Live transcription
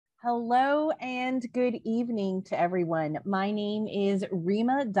Hello and good evening to everyone. My name is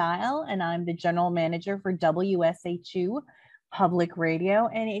Rima Dial, and I'm the General Manager for WSHU Public Radio.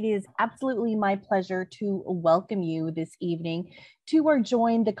 And it is absolutely my pleasure to welcome you this evening to our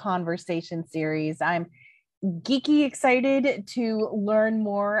Join the Conversation series. I'm geeky excited to learn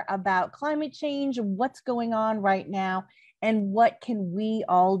more about climate change, what's going on right now, and what can we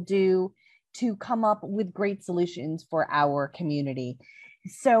all do to come up with great solutions for our community.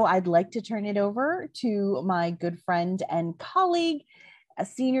 So I'd like to turn it over to my good friend and colleague, a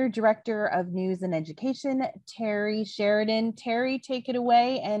Senior Director of News and Education, Terry Sheridan. Terry, take it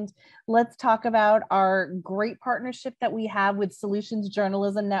away and let's talk about our great partnership that we have with Solutions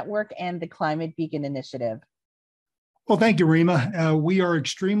Journalism Network and the Climate Beacon Initiative. Well, thank you, Rima. We are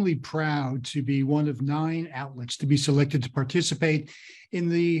extremely proud to be one of 9 outlets to be selected to participate in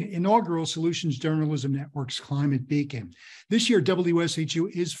the inaugural Solutions Journalism Network's Climate Beacon. This year, WSHU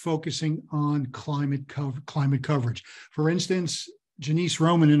is focusing on climate coverage. For instance, Janice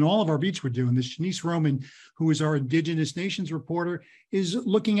Roman, and all of our beats were doing this. Janice Roman, who is our Indigenous Nations reporter, is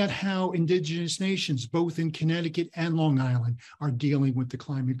looking at how Indigenous nations, both in Connecticut and Long Island, are dealing with the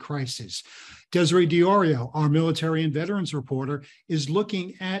climate crisis. Desiree Diorio, our military and veterans reporter, is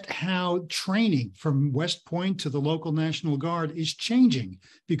looking at how training from West Point to the local National Guard is changing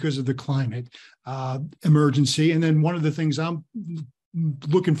because of the climate emergency. And then one of the things I'm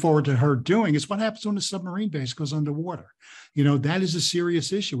looking forward to her doing is what happens when a submarine base goes underwater. You know, that is a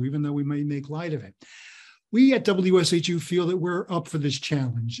serious issue, even though we may make light of it. We at WSHU feel that we're up for this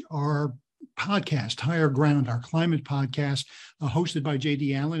challenge. Our podcast, Higher Ground, our climate podcast, hosted by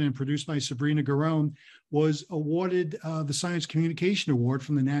J.D. Allen and produced by Sabrina Garone, was awarded the Science Communication Award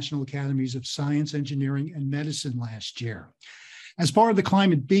from the National Academies of Science, Engineering, and Medicine last year. As part of the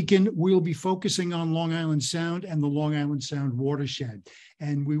Climate Beacon, we'll be focusing on Long Island Sound and the Long Island Sound watershed.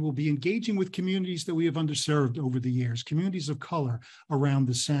 And we will be engaging with communities that we have underserved over the years, communities of color around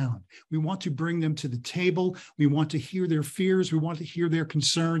the Sound. We want to bring them to the table. We want to hear their fears. We want to hear their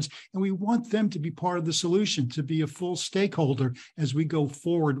concerns. And we want them to be part of the solution, to be a full stakeholder as we go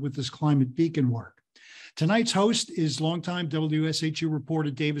forward with this Climate Beacon work. Tonight's host is longtime WSHU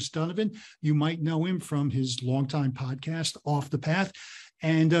reporter Davis Dunavin. You might know him from his longtime podcast, Off the Path.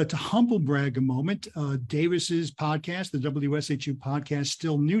 And to humble brag a moment, Davis's podcast, the WSHU podcast,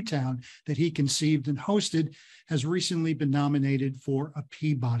 Still Newtown, that he conceived and hosted, has recently been nominated for a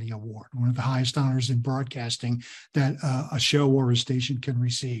Peabody Award, one of the highest honors in broadcasting that a show or a station can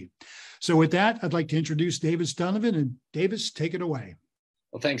receive. So with that, I'd like to introduce Davis Dunavin. And Davis, take it away.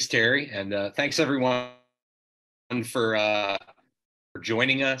 Well, thanks, Terry. And thanks, everyone, for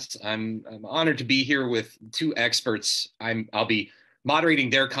joining us. I'm honored to be here with 2 experts. I'll be moderating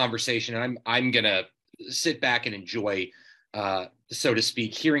their conversation, and I'm gonna sit back and enjoy, so to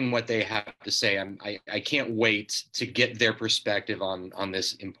speak, hearing what they have to say. I can't wait to get their perspective on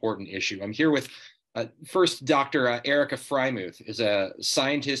this important issue. I'm here with first Dr. Erica Frymuth, is a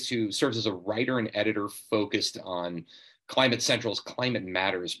scientist who serves as a writer and editor focused on Climate Central's Climate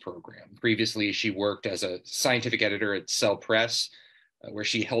Matters program. Previously, she worked as a scientific editor at Cell Press, where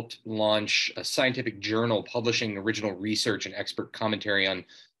she helped launch a scientific journal publishing original research and expert commentary on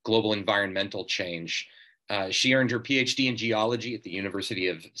global environmental change. She earned her PhD in geology at the University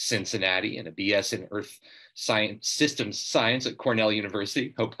of Cincinnati and a BS in Earth Science, Systems Science at Cornell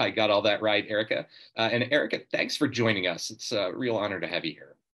University. Hope I got all that right, Erica. And Erica, thanks for joining us. It's a real honor to have you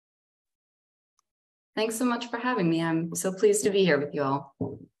here. Thanks so much for having me. I'm so pleased to be here with you all.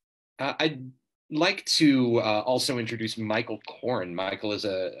 I'd like to also introduce Michael Koren. Michael is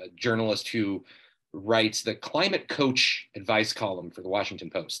a journalist who writes the Climate Coach advice column for the Washington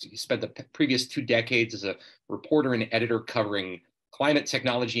Post. He spent the previous 2 decades as a reporter and editor covering climate,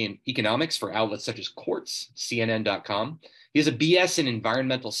 technology, and economics for outlets such as Quartz, CNN.com. He has a BS in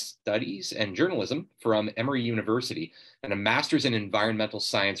environmental studies and journalism from Emory University and a master's in environmental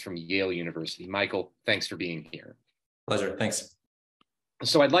science from Yale University. Michael, thanks for being here. Pleasure, thanks.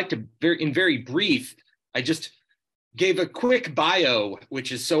 So I'd like to, in very brief, I just gave a quick bio,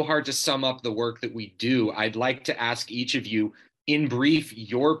 which is so hard to sum up the work that we do. I'd like to ask each of you, in brief,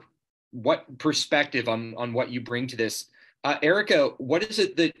 what perspective on what you bring to this. Erica, what is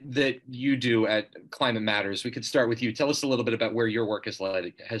it that you do at Climate Matters? We could start with you. Tell us a little bit about where your work has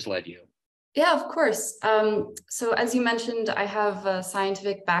led you. Yeah, of course. So as you mentioned, I have a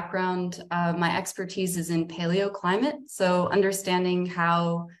scientific background. My expertise is in paleoclimate, so understanding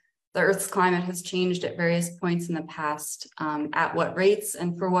how the Earth's climate has changed at various points in the past, at what rates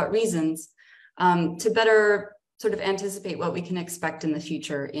and for what reasons, to better sort of anticipate what we can expect in the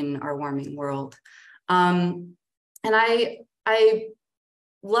future in our warming world. And I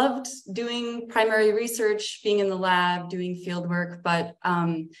loved doing primary research, being in the lab, doing field work, but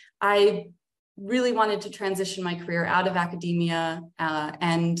I really wanted to transition my career out of academia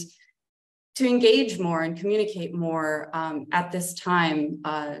and to engage more and communicate more at this time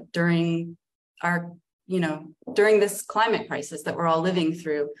during this climate crisis that we're all living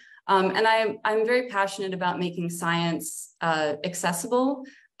through. And I'm very passionate about making science accessible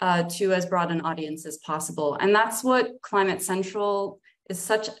to as broad an audience as possible. And that's what Climate Central is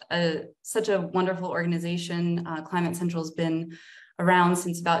such a wonderful organization. Climate Central has been around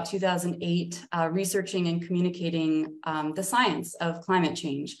since about 2008, researching and communicating the science of climate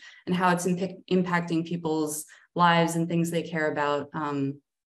change and how it's impacting people's lives and things they care about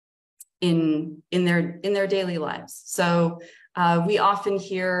in their daily lives. So we often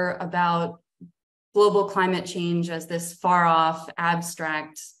hear about global climate change as this far off,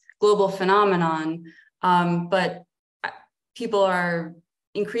 abstract, global phenomenon, but people are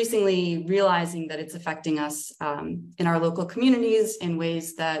increasingly realizing that it's affecting us in our local communities in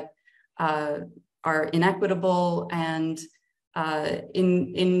ways that are inequitable and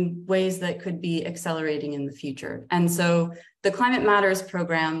in ways that could be accelerating in the future. And so the Climate Matters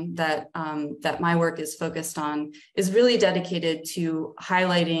program that my work is focused on is really dedicated to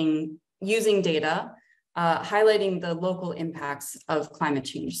highlighting, using data, highlighting the local impacts of climate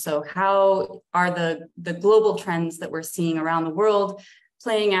change. So how are the global trends that we're seeing around the world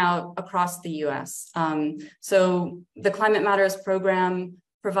playing out across the US? So the Climate Matters program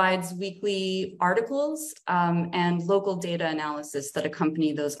provides weekly articles and local data analysis that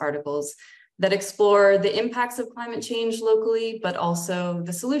accompany those articles that explore the impacts of climate change locally, but also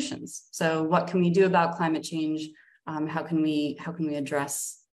the solutions. So what can we do about climate change? How can we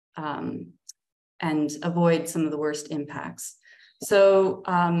address and avoid some of the worst impacts? So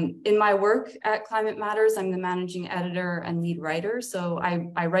in my work at Climate Matters, I'm the managing editor and lead writer. So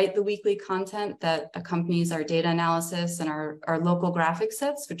I write the weekly content that accompanies our data analysis and our local graphic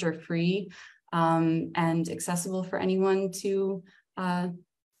sets, which are free and accessible for anyone to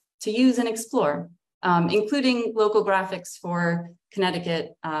use and explore, including local graphics for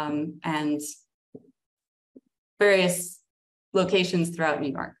Connecticut and various locations throughout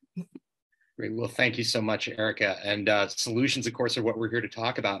New York. Great. Well, thank you so much, Erica. And solutions, of course, are what we're here to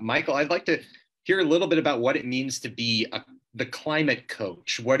talk about. Michael, I'd like to hear a little bit about what it means to be the climate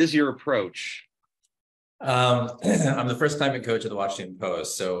coach. What is your approach? I'm the first climate coach at the Washington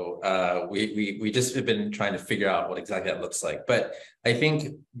Post. So we just have been trying to figure out what exactly that looks like. But I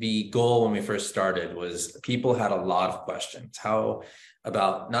think the goal when we first started was people had a lot of questions.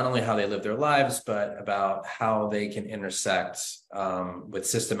 About not only how they live their lives, but about how they can intersect with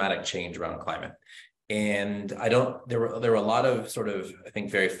systematic change around climate. And there were a lot of sort of, I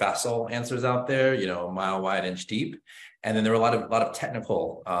think, very facile answers out there, mile wide, inch deep. And then there were a lot of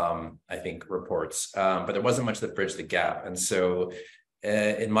technical, I think, reports, but there wasn't much that bridged the gap. And so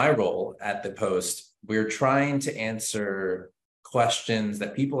in my role at the Post, we're trying to answer questions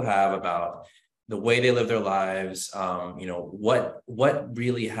that people have about the way they live their lives, what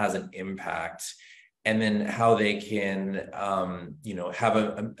really has an impact, and then how they can,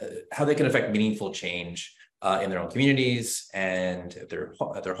 how they can affect meaningful change in their own communities and at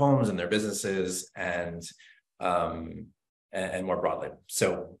their homes and their businesses and more broadly.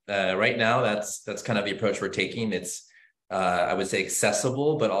 So right now, that's kind of the approach we're taking. It's I would say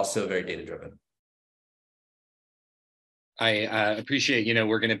accessible, but also very data driven. I appreciate,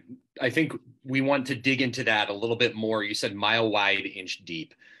 I think we want to dig into that a little bit more. You said mile wide, inch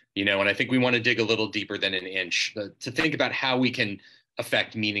deep, and I think we want to dig a little deeper than an inch to think about how we can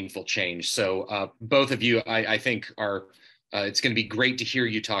affect meaningful change. So both of you, I think it's going to be great to hear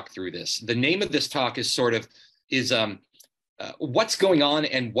you talk through this. The name of this talk is what's going on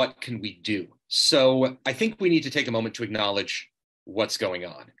and what can we do? So I think we need to take a moment to acknowledge what's going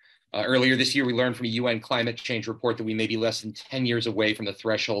on. Earlier this year, we learned from a UN climate change report that we may be less than 10 years away from the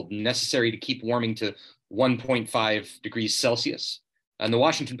threshold necessary to keep warming to 1.5 degrees Celsius. And the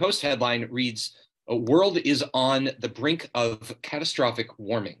Washington Post headline reads, "A world is on the brink of catastrophic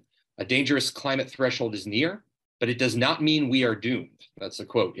warming. A dangerous climate threshold is near, but it does not mean we are doomed." That's a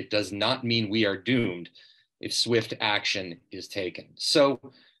quote. "It does not mean we are doomed if swift action is taken." So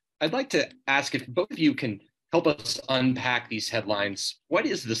I'd like to ask if both of you can help us unpack these headlines. What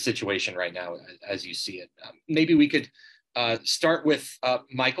is the situation right now as you see it? Maybe we could start with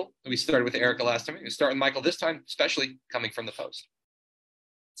Michael. We started with Erica last time. We can start with Michael this time, especially coming from the Post.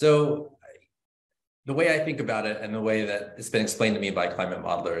 So the way I think about it and the way that it's been explained to me by climate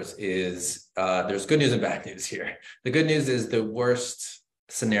modelers is there's good news and bad news here. The good news is the worst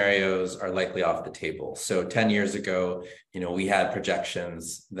scenarios are likely off the table. So 10 years ago, we had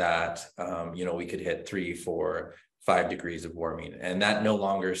projections that, we could hit 3, 4, 5 degrees of warming. And that no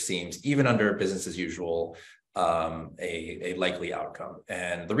longer seems, even under business as usual, a likely outcome.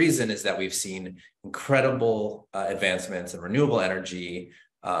 And the reason is that we've seen incredible advancements in renewable energy,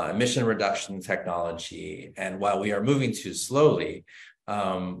 emission reduction technology. And while we are moving too slowly,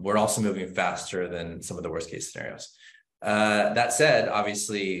 we're also moving faster than some of the worst case scenarios. That said,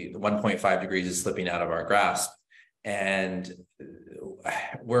 obviously, 1.5 degrees is slipping out of our grasp, and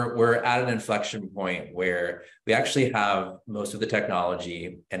we're at an inflection point where we actually have most of the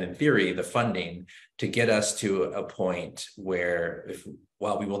technology and, in theory, the funding to get us to a point where,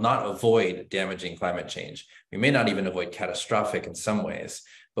 while we will not avoid damaging climate change, we may not even avoid catastrophic in some ways,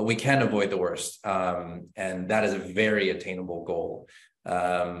 but we can avoid the worst, and that is a very attainable goal.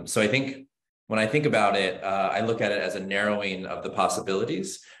 So I think, when I think about it, I look at it as a narrowing of the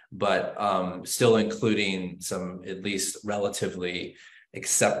possibilities, but still including some at least relatively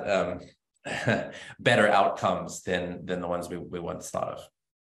better outcomes than the ones we once thought of.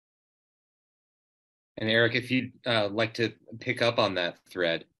 And Eric, if you'd like to pick up on that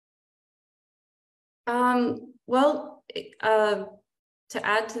thread. Well, to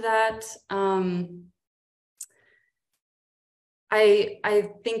add to that, I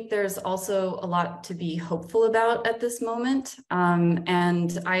think there's also a lot to be hopeful about at this moment.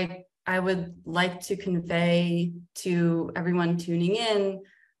 And I would like to convey to everyone tuning in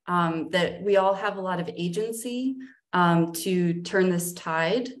that we all have a lot of agency to turn this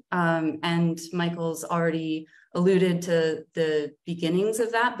tide. And Michael's already alluded to the beginnings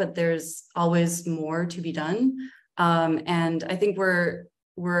of that, but there's always more to be done. And I think we're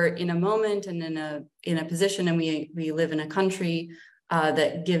in a moment and in a position, and we live in a country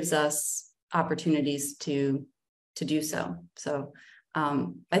that gives us opportunities to do so. So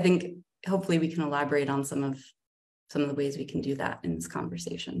I think hopefully we can elaborate on some of the ways we can do that in this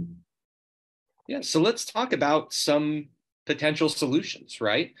conversation. Yeah, so let's talk about some potential solutions,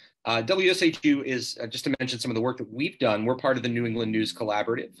 right? WSHU is, just to mention some of the work that we've done, we're part of the New England News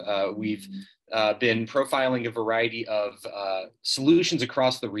Collaborative. We've been profiling a variety of solutions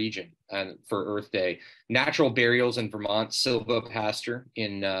across the region for Earth Day. Natural burials in Vermont, silvopasture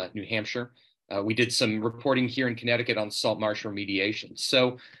in New Hampshire. We did some reporting here in Connecticut on salt marsh remediation.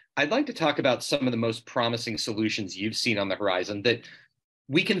 So I'd like to talk about some of the most promising solutions you've seen on the horizon that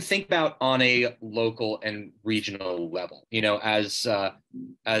we can think about on a local and regional level. As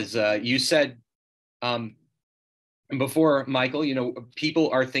you said before, Michael, people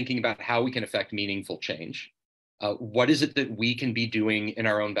are thinking about how we can affect meaningful change. What is it that we can be doing in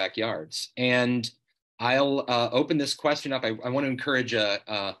our own backyards? And I'll open this question up. I want to encourage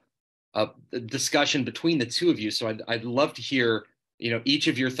a discussion between the two of you. So I'd love to hear, each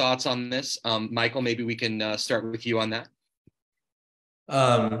of your thoughts on this. Michael, maybe we can start with you on that.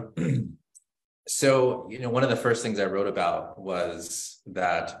 So, one of the first things I wrote about was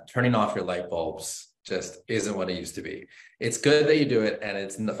that turning off your light bulbs just isn't what it used to be. It's good that you do it, and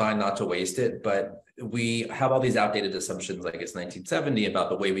it's fine not to waste it, but we have all these outdated assumptions, like it's 1970, about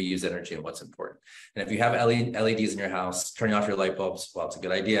the way we use energy and what's important. And if you have LEDs in your house, turning off your light bulbs, well, it's a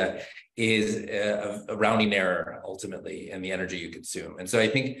good idea, is a rounding error ultimately in the energy you consume. And so I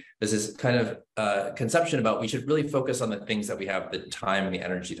think this is kind of conception about we should really focus on the things that we have the time and the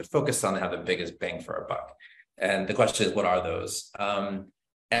energy to focus on and have the biggest bang for our buck. And the question is, what are those?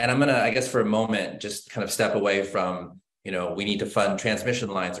 And I'm going to, I guess, for a moment, just kind of step away from, we need to fund transmission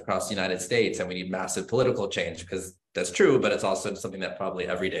lines across the United States and we need massive political change, because that's true, but it's also something that probably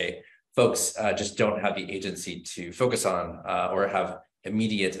everyday folks just don't have the agency to focus on or have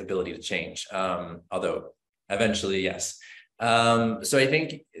immediate ability to change, although eventually, yes. So I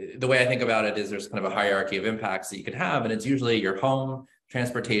think the way I think about it is there's kind of a hierarchy of impacts that you could have, and it's usually your home,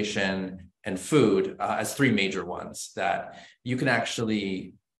 transportation, and food as three major ones that you can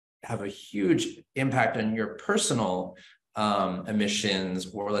actually have a huge impact on your personal emissions,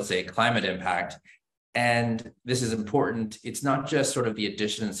 or let's say climate impact. And this is important. It's not just sort of the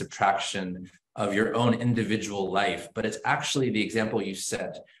addition and subtraction of your own individual life, but it's actually the example you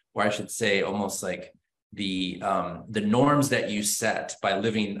set, or I should say almost like the norms that you set by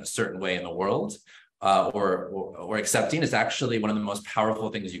living a certain way in the world or accepting is actually one of the most powerful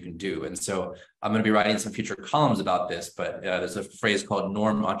things you can do. And so I'm going to be writing some future columns about this, but there's a phrase called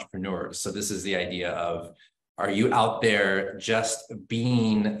norm entrepreneurs. So this is the idea of, are you out there just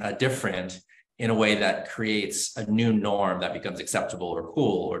being different in a way that creates a new norm that becomes acceptable or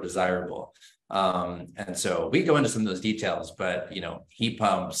cool or desirable? And so we go into some of those details, but heat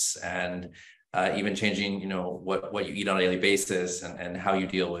pumps and even changing, what you eat on a daily basis and how you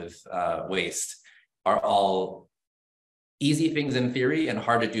deal with waste are all easy things in theory and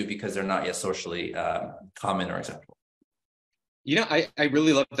hard to do because they're not yet socially common or acceptable. I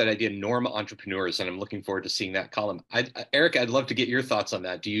really love that idea, norm entrepreneurs, and I'm looking forward to seeing that column. Eric, I'd love to get your thoughts on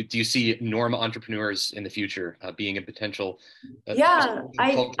that. Do you see norm entrepreneurs in the future being a potential? Yeah,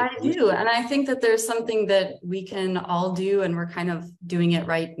 I do. And I think that there's something that we can all do, and we're kind of doing it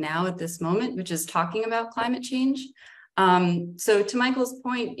right now at this moment, which is talking about climate change. So to Michael's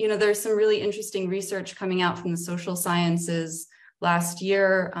point, there's some really interesting research coming out from the social sciences last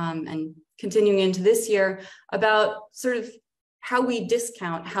year and continuing into this year about sort of how we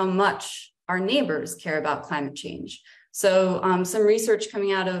discount how much our neighbors care about climate change. So some research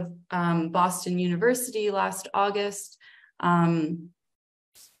coming out of Boston University last August found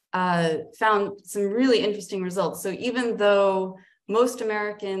some really interesting results. So even though most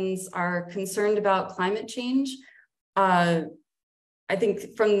Americans are concerned about climate change, I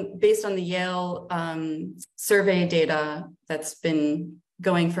think based on the Yale survey data that's been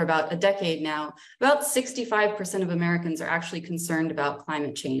going for about a decade now, about 65% of Americans are actually concerned about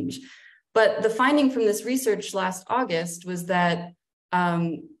climate change. But the finding from this research last August was that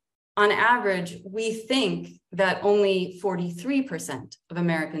on average, we think that only 43% of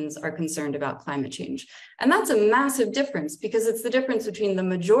Americans are concerned about climate change. And that's a massive difference because it's the difference between the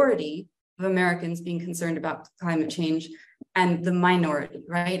majority of Americans being concerned about climate change and the minority,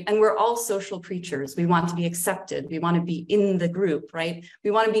 right? And we're all social creatures. We want to be accepted. We want to be in the group, right?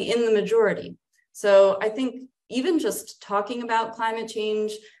 We want to be in the majority. So I think even just talking about climate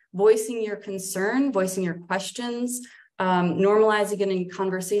change, voicing your concern, voicing your questions, normalizing it in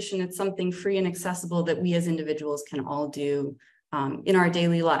conversation, it's something free and accessible that we as individuals can all do in our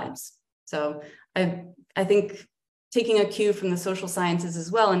daily lives. So I think taking a cue from the social sciences as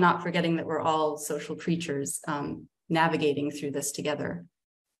well, and not forgetting that we're all social creatures navigating through this together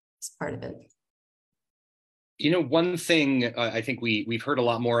is part of it. One thing I think we've heard a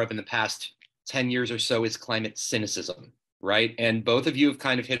lot more of in the past 10 years or so is climate cynicism, right? And both of you have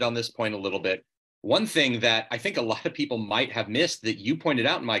kind of hit on this point a little bit. One thing that I think a lot of people might have missed that you pointed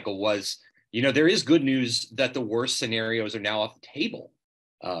out, Michael, was, there is good news that the worst scenarios are now off the table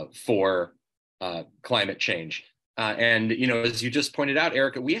for climate change. And, as you just pointed out,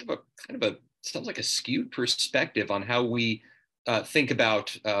 Erica, we have a kind of sounds like a skewed perspective on how we think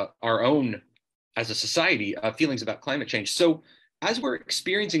about our own, as a society, feelings about climate change. So as we're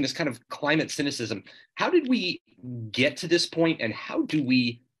experiencing this kind of climate cynicism, how did we get to this point, and how do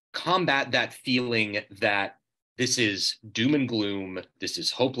we combat that feeling that this is doom and gloom, this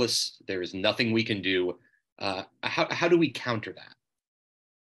is hopeless, there is nothing we can do? How do we counter that?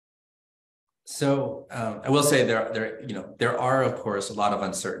 So I will say there are, of course, a lot of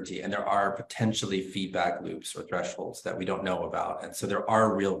uncertainty, and there are potentially feedback loops or thresholds that we don't know about. And so there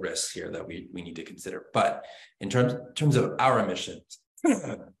are real risks here that we need to consider. But in terms of our emissions,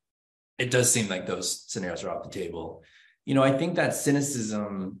 it does seem like those scenarios are off the table. I think that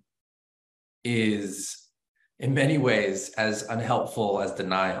cynicism is in many ways as unhelpful as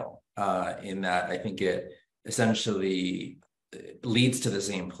denial, in that I think it essentially leads to the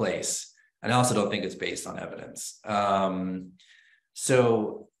same place. And I also don't think it's based on evidence.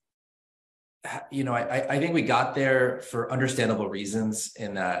 So, I think we got there for understandable reasons,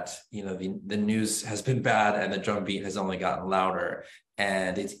 in that, the news has been bad and the drumbeat has only gotten louder.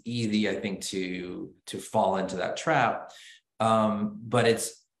 And it's easy, I think, to fall into that trap. But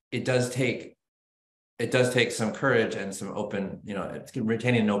it does take some courage and some open,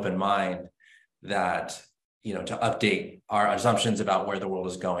 retaining an open mind that, to update our assumptions about where the world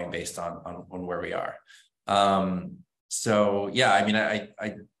is going based on where we are. So yeah, I mean,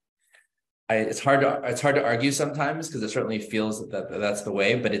 it's hard to argue sometimes, because it certainly feels that that's the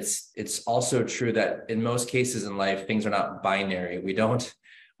way, but it's also true that in most cases in life, things are not binary. We don't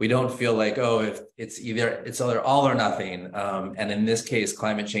feel like, if it's either all or nothing. And in this case,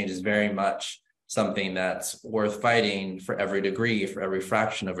 climate change is very much something that's worth fighting for every degree, for every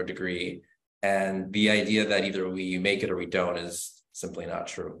fraction of a degree. And the idea that either we make it or we don't is simply not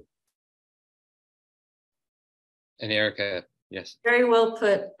true. And Erica, yes. Very well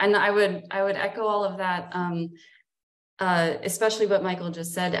put. And I would echo all of that, especially what Michael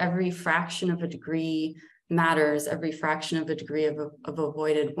just said. Every fraction of a degree matters, every fraction of a degree of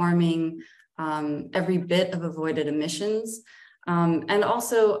avoided warming, every bit of avoided emissions. And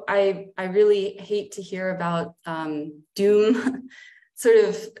also, I really hate to hear about doom, sort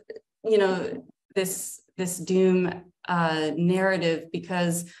of, this doom narrative,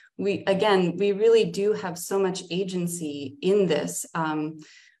 because we really do have so much agency in this.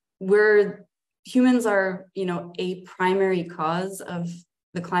 We're humans are, a primary cause of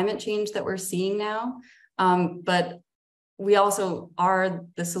the climate change that we're seeing now, but we also are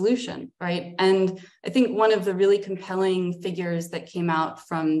the solution, right? And I think one of the really compelling figures that came out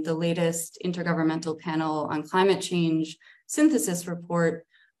from the latest Intergovernmental Panel on Climate Change synthesis report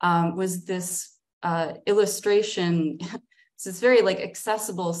was this illustration. It's this very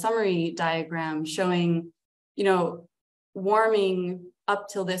accessible summary diagram showing, warming up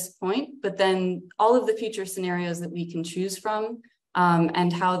till this point, but then all of the future scenarios that we can choose from,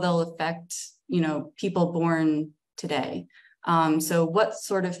 and how they'll affect, people born today. So what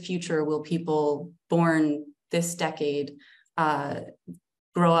sort of future will people born this decade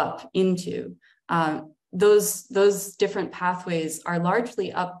grow up into? Those different pathways are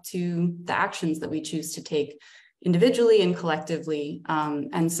largely up to the actions that we choose to take individually and collectively.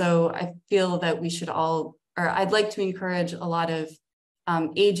 And so I feel that we should all, or I'd like to encourage a lot of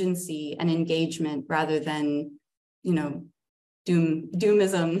agency and engagement rather than,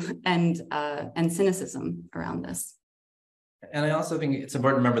 doomism and cynicism around this. And I also think it's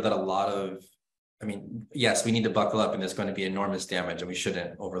important to remember that yes, we need to buckle up and there's going to be enormous damage and we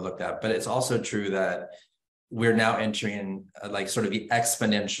shouldn't overlook that. But it's also true that we're now entering sort of the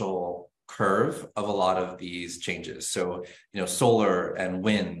exponential curve of a lot of these changes. So, solar and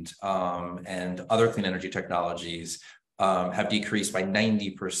wind and other clean energy technologies have decreased by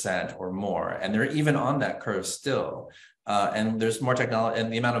 90% or more. And they're even on that curve still. And there's more technology,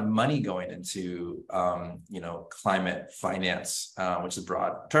 and the amount of money going into, climate finance, which is a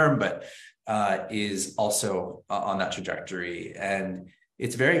broad term, but is also on that trajectory. And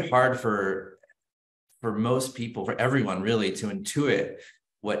it's very hard for most people, for everyone really, to intuit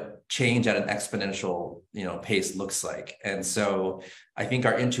what change at an exponential, pace looks like. And so I think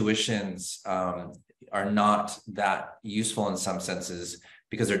our intuitions are not that useful in some senses,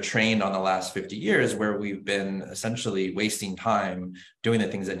 because they're trained on the last 50 years where we've been essentially wasting time doing the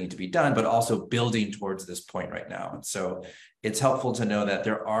things that need to be done, but also building towards this point right now. And so it's helpful to know that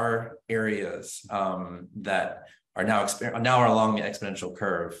there are areas that are now along the exponential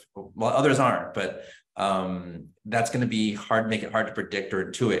curve, while others aren't, but that's going to be make it hard to predict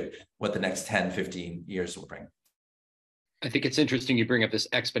or intuit what the next 10, 15 years will bring. I think it's interesting you bring up this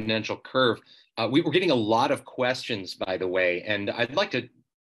exponential curve. We were getting a lot of questions, by the way, and I'd like to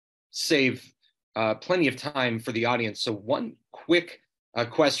save plenty of time for the audience. So one quick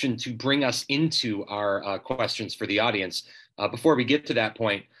question to bring us into our questions for the audience. Before we get to that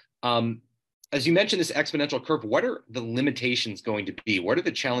point, as you mentioned, this exponential curve, what are the limitations going to be? What are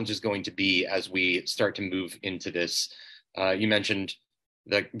the challenges going to be as we start to move into this? You mentioned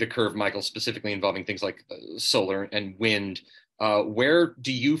the curve, Michael, specifically involving things like solar and wind. Where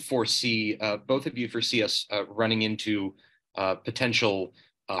do you foresee, both of you foresee us running into potential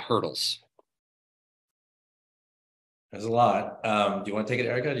hurdles? There's a lot. Do you want to take it,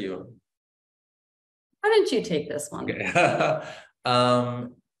 Erica? Do you? Why don't you take this one? Okay.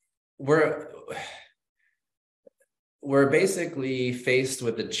 We're basically faced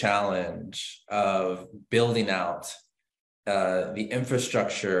with the challenge of building out the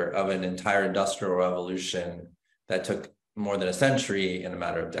infrastructure of an entire industrial revolution that took more than a century in a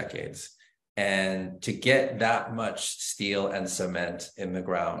matter of decades. And to get that much steel and cement in the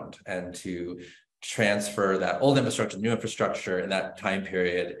ground and to transfer that old infrastructure to new infrastructure in that time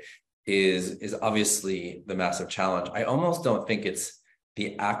period is obviously the massive challenge. I almost don't think it's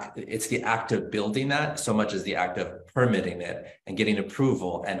the act of building that so much as the act of permitting it and getting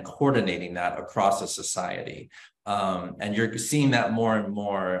approval and coordinating that across a society. And you're seeing that more and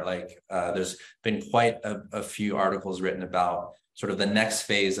more. There's been quite a few articles written about sort of the next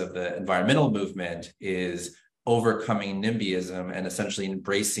phase of the environmental movement is overcoming NIMBYism and essentially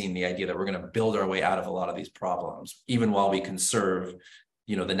embracing the idea that we're going to build our way out of a lot of these problems, even while we conserve,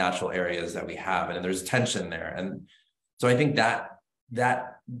 the natural areas that we have. And there's tension there. And so I think that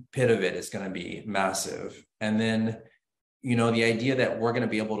pit of it is going to be massive. And then, the idea that we're going to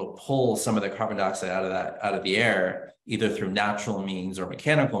be able to pull some of the carbon dioxide out of the air, either through natural means or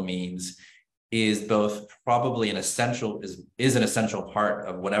mechanical means, is both probably an essential part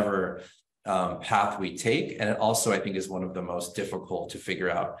of whatever path we take. And it also, I think, is one of the most difficult to figure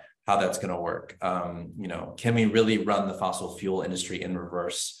out how that's going to work. Can we really run the fossil fuel industry in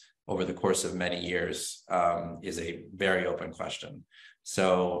reverse over the course of many years is a very open question.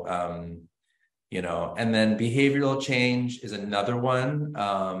 So, and then behavioral change is another one,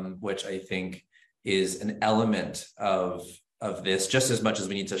 which I think is an element of this. Just as much as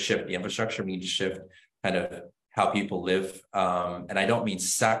we need to shift the infrastructure, we need to shift kind of how people live. And I don't mean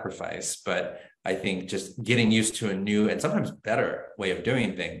sacrifice, but I think just getting used to a new and sometimes better way of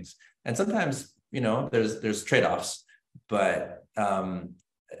doing things And sometimes, there's trade-offs, but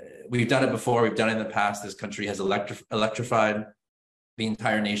we've done it before. We've done it in the past. This country has electrified the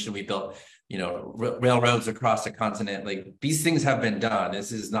entire nation. We built, railroads across the continent. Like, these things have been done.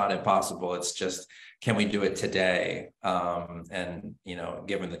 This is not impossible. It's just, can we do it today? And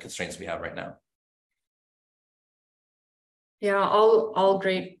given the constraints we have right now. Yeah, all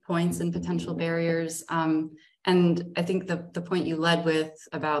great points and potential barriers. And I think the point you led with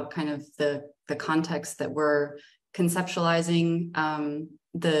about kind of the context that we're conceptualizing,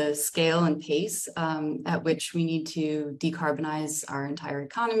 the scale and pace at which we need to decarbonize our entire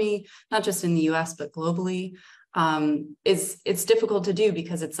economy, not just in the US, but globally, it's difficult to do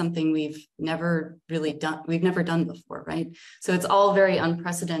because it's something we've never done before, right? So it's all very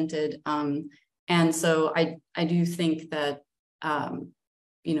unprecedented. And so I do think that,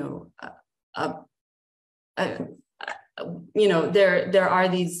 there are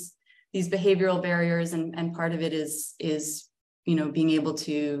these behavioral barriers, and part of it is being able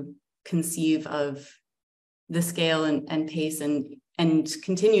to conceive of the scale and pace and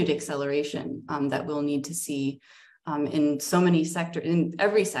continued acceleration that we'll need to see in so many sectors, in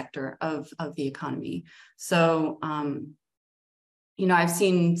every sector of the economy. So, I've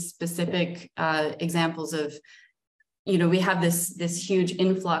seen specific examples of, we have this huge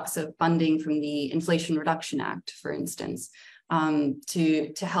influx of funding from the Inflation Reduction Act, for instance,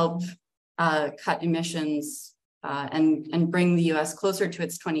 to help cut emissions and bring the US closer to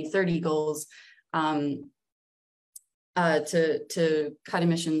its 2030 goals, to cut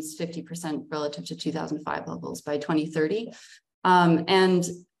emissions 50% relative to 2005 levels by 2030. I've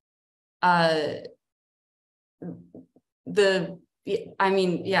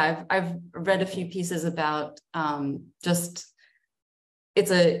read a few pieces about just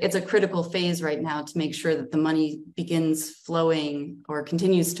it's a critical phase right now to make sure that the money begins flowing or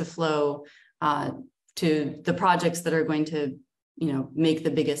continues to flow to the projects that are going to make the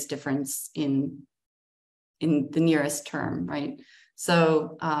biggest difference in the nearest term, right?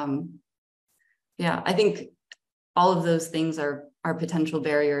 So I think all of those things are potential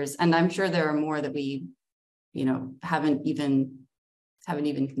barriers, and I'm sure there are more that we haven't even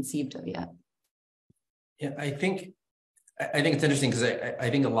conceived of yet. Yeah, I think it's interesting because I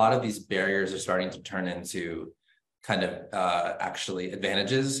think a lot of these barriers are starting to turn into kind of actually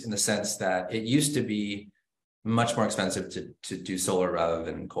advantages, in the sense that it used to be much more expensive to do solar rather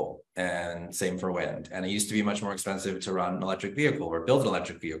than coal, and same for wind. And it used to be much more expensive to run an electric vehicle or build an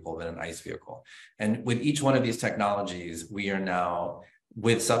electric vehicle than an ICE vehicle. And with each one of these technologies, we are now,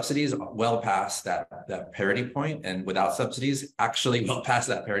 with subsidies, well past that parity point, and without subsidies, actually well past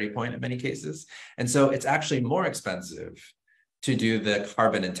that parity point in many cases. And so it's actually more expensive to do the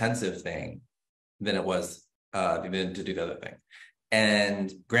carbon intensive thing than it was than to do the other thing.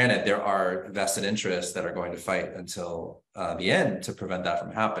 And granted, there are vested interests that are going to fight until the end to prevent that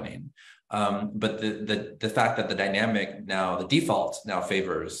from happening. But the fact that the dynamic now, the default now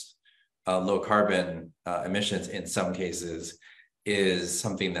favors low carbon emissions in some cases is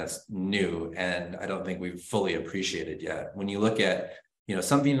something that's new, and I don't think we've fully appreciated yet. When you look at,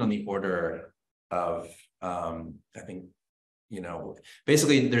 something on the order of, I think,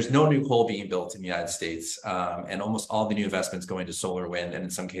 basically there's no new coal being built in the United States, and almost all the new investments going to solar, wind, and in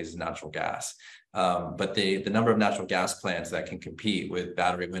some cases natural gas. But the number of natural gas plants that can compete with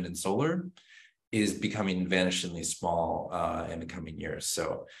battery, wind, and solar is becoming vanishingly small in the coming years.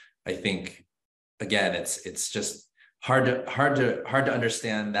 So I think, again, it's just hard to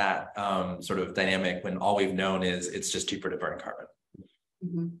understand that sort of dynamic when all we've known is it's just cheaper to burn carbon.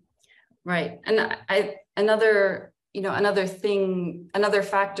 Mm-hmm. Right, and another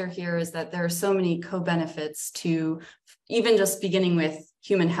factor here is that there are so many co-benefits to even just beginning with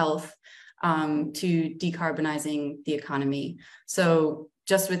human health to decarbonizing the economy. So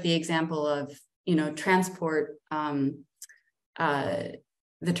just with the example of transport, the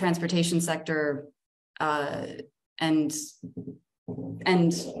transportation sector. And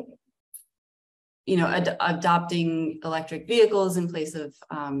adopting electric vehicles in place of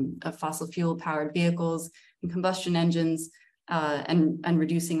fossil fuel powered vehicles and combustion engines, and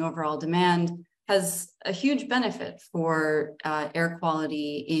reducing overall demand has a huge benefit for air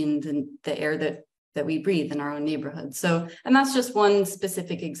quality in the air that we breathe in our own neighborhood. So, and that's just one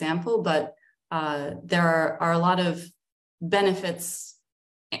specific example, but there are a lot of benefits,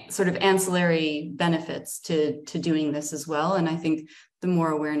 sort of ancillary benefits to doing this as well. And I think the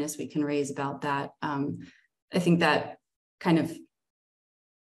more awareness we can raise about that, I think that kind of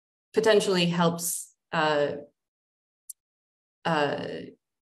potentially helps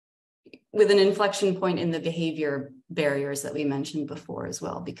with an inflection point in the behavior barriers that we mentioned before as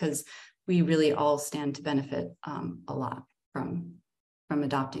well, because we really all stand to benefit a lot from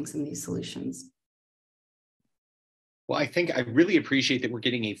adopting some of these solutions. Well, I think I really appreciate that we're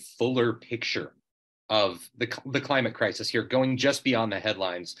getting a fuller picture of the climate crisis here, going just beyond the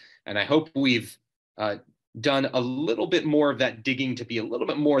headlines. And I hope we've done a little bit more of that digging to be a little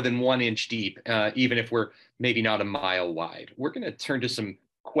bit more than 1 inch deep, even if we're maybe not a mile wide. We're going to turn to some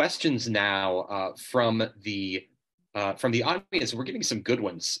questions now from the audience. We're getting some good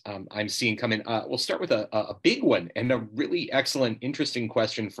ones I'm seeing come in. We'll start with a big one and a really excellent, interesting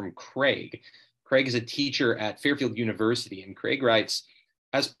question from Craig. Craig is a teacher at Fairfield University, and Craig writes,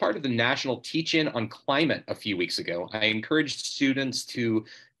 as part of the National Teach-In on Climate a few weeks ago, I encouraged students to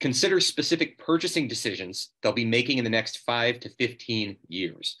consider specific purchasing decisions they'll be making in the next 5 to 15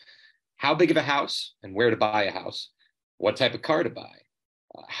 years. How big of a house and where to buy a house? What type of car to buy?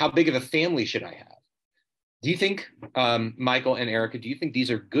 How big of a family should I have? Do you think, Michael and Erica, do you think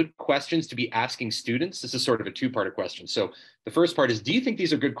these are good questions to be asking students? This is sort of a two-part question. So the first part is, do you think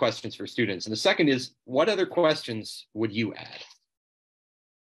these are good questions for students? And the second is, what other questions would you add?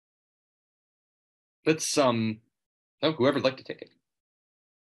 Let's, whoever'd like to take it.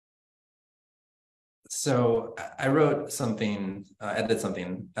 So I wrote something, edited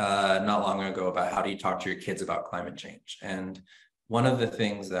something not long ago about how do you talk to your kids about climate change. And one of the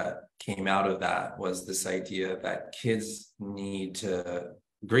things that came out of that was this idea that kids need to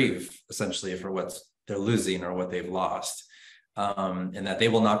grieve essentially for what they're losing or what they've lost, and that they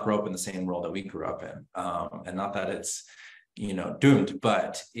will not grow up in the same world that we grew up in. And not that it's, doomed,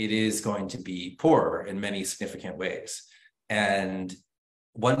 but it is going to be poorer in many significant ways. And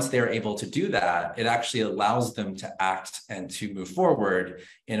once they're able to do that, it actually allows them to act and to move forward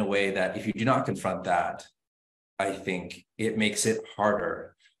in a way that if you do not confront that, I think it makes it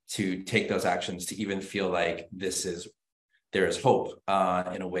harder to take those actions, to even feel like there is hope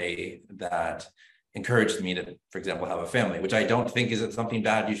in a way that encouraged me to, for example, have a family, which I don't think is something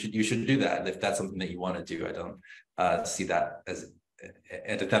bad. You should do that if that's something that you want to do. I don't see that as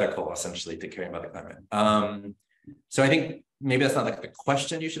antithetical, essentially, to caring about the climate. So I think maybe that's not like the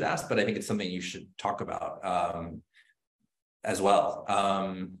question you should ask, but I think it's something you should talk about as well.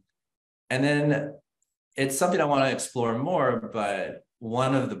 And then it's something I want to explore more, but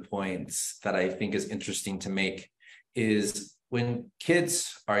one of the points that I think is interesting to make is when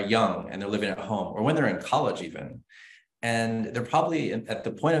kids are young and they're living at home, or when they're in college even, and they're probably at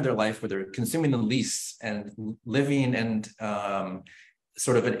the point of their life where they're consuming the least and living and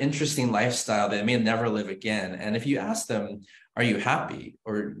sort of an interesting lifestyle that they may never live again. And if you ask them, are you happy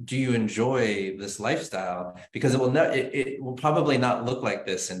or do you enjoy this lifestyle? Because it will probably not look like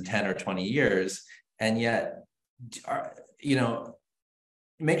this in 10 or 20 years. And yet,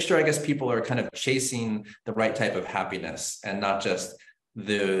 make sure, I guess, people are kind of chasing the right type of happiness and not just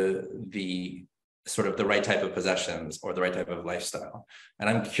the sort of the right type of possessions or the right type of lifestyle. And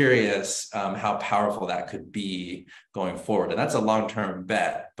I'm curious how powerful that could be going forward. And that's a long-term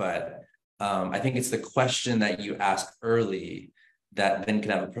bet, but I think it's the question that you ask early that then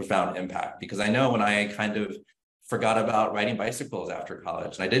can have a profound impact. Because I know when I kind of forgot about riding bicycles after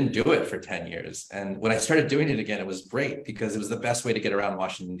college, and I didn't do it for 10 years. And when I started doing it again, it was great because it was the best way to get around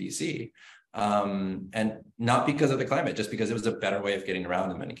Washington, D.C. And not because of the climate, just because it was a better way of getting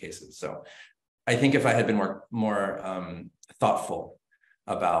around in many cases. So I think if I had been more thoughtful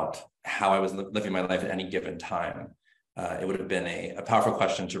about how I was living my life at any given time, it would have been a powerful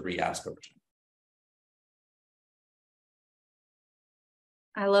question to re-ask over time.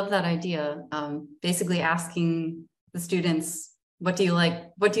 I love that idea. Basically asking the students, what do you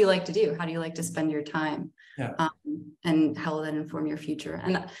like to do? How do you like to spend your time? Yeah. And how will that inform your future?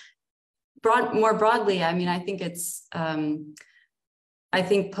 And more broadly, I mean, I think it's, I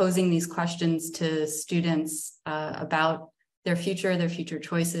think posing these questions to students about their future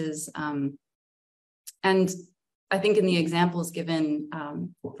choices. And I think in the examples given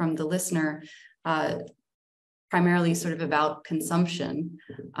from the listener, primarily sort of about consumption,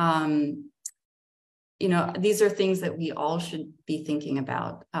 these are things that we all should be thinking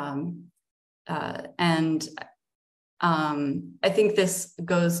about. And I think this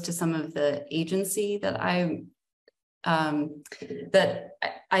goes to some of the agency that I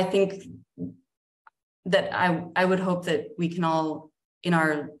think that I would hope that we can all in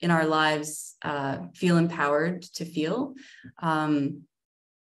our lives feel empowered to feel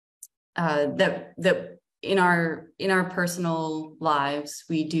that in our personal lives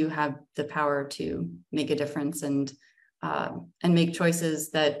we do have the power to make a difference and make choices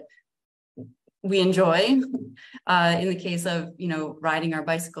that we enjoy. In the case of riding our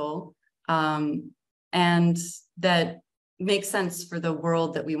bicycle, and that make sense for the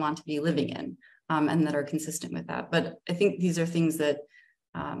world that we want to be living in, and that are consistent with that. But I think these are things that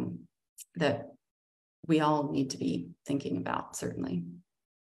that we all need to be thinking about, certainly.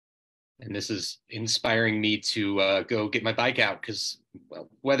 And this is inspiring me to go get my bike out, because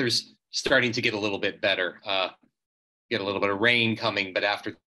weather's starting to get a little bit better. Get a little bit of rain coming, but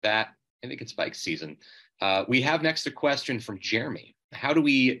after that, I think it's bike season. We have next a question from Jeremy. How do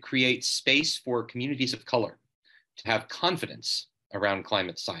we create space for communities of color to have confidence around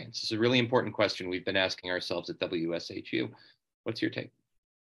climate science? It's a really important question we've been asking ourselves at WSHU. What's your take?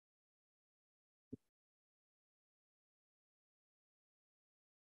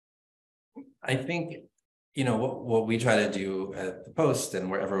 I think, you know, what we try to do at the Post and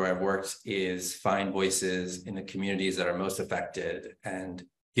wherever I've worked is find voices in the communities that are most affected and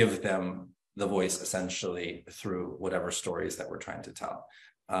give them the voice essentially through whatever stories that we're trying to tell.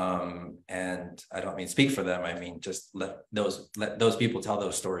 And I don't mean speak for them, I mean just let those people tell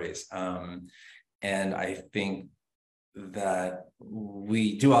those stories. And I think that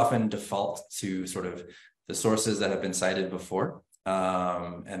we do often default to sort of the sources that have been cited before.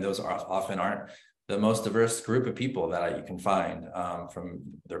 And those often aren't the most diverse group of people that you can find, from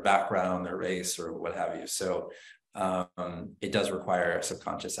their background, their race, or what have you. So it does require a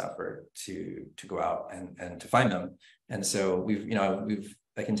subconscious effort to go out and to find them. And so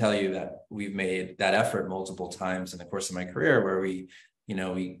I can tell you that we've made that effort multiple times in the course of my career, where we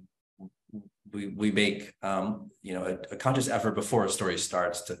make a conscious effort before a story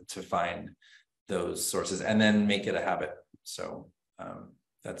starts to find those sources and then make it a habit. So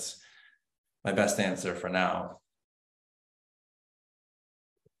that's my best answer for now.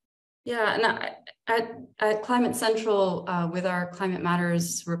 Yeah, and at Climate Central, with our Climate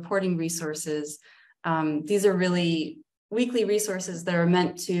Matters reporting resources, these are really weekly resources that are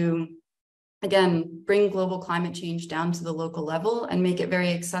meant to, again, bring global climate change down to the local level and make it very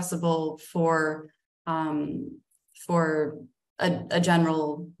accessible for a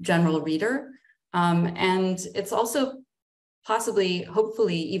general reader. And it's also possibly,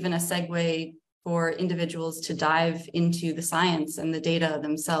 hopefully, even a segue for individuals to dive into the science and the data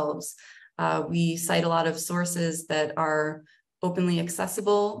themselves. We cite a lot of sources that are openly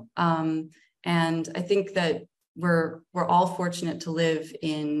accessible. And I think that we're all fortunate to live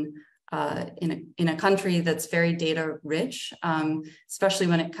in a country that's very data rich, especially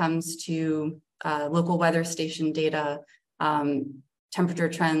when it comes to local weather station data, temperature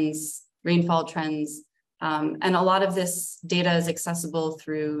trends, rainfall trends. And a lot of this data is accessible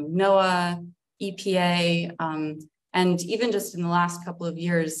through NOAA, EPA, and even just in the last couple of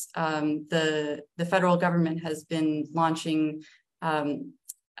years, the federal government has been launching,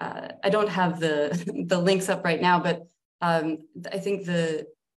 I don't have the links up right now, but I think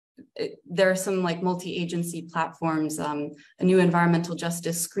there are some like multi-agency platforms, a new environmental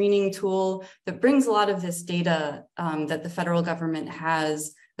justice screening tool that brings a lot of this data that the federal government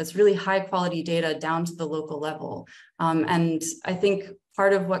has, that's really high quality data, down to the local level. And I think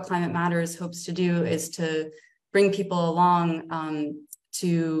part of what Climate Matters hopes to do is to bring people along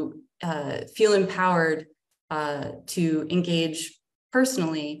to feel empowered to engage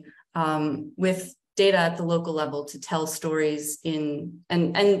personally with data at the local level, to tell stories to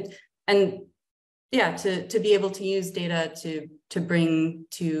be able to use data to bring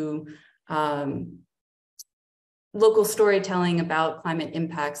to local storytelling about climate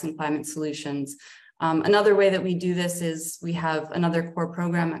impacts and climate solutions. Another way that we do this is we have another core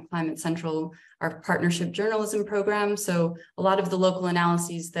program at Climate Central, our partnership journalism program. So a lot of the local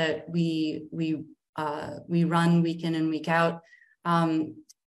analyses that we run week in and week out,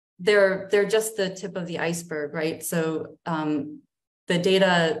 they're just the tip of the iceberg, right? So the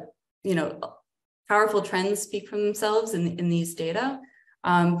data, powerful trends speak for themselves in these data,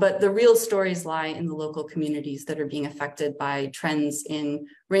 but the real stories lie in the local communities that are being affected by trends in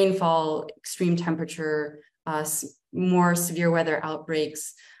rainfall, extreme temperature, more severe weather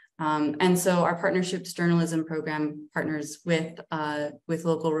outbreaks. And so our partnerships journalism program partners with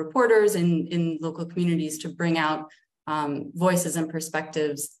local reporters in local communities to bring out voices and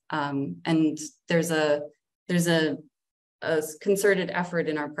perspectives. And there's a concerted effort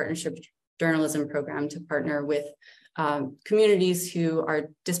in our partnership journalism program to partner with communities who are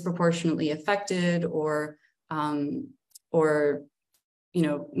disproportionately affected or more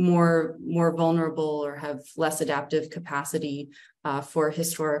vulnerable or have less adaptive capacity for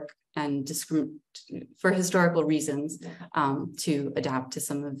historical reasons to adapt to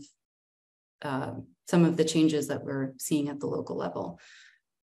some of the changes that we're seeing at the local level.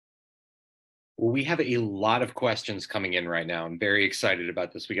 Well, we have a lot of questions coming in right now. I'm very excited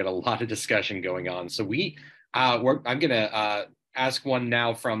about this. We got a lot of discussion going on. So I'm going to ask one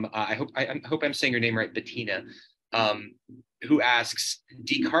now from, I hope I'm saying your name right, Bettina, who asks,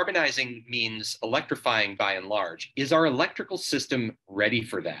 decarbonizing means electrifying by and large. Is our electrical system ready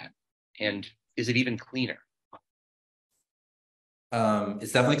for that? And is it even cleaner?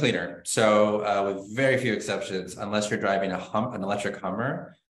 It's definitely cleaner. So with very few exceptions, unless you're driving an electric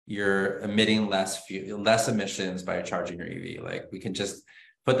Hummer, you're emitting less emissions by charging your EV. Like, we can just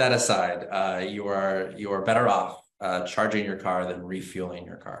put that aside. You are better off charging your car than refueling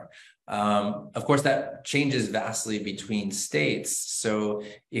your car. Of course, that changes vastly between states. So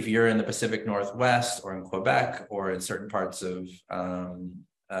if you're in the Pacific Northwest or in Quebec or in certain parts of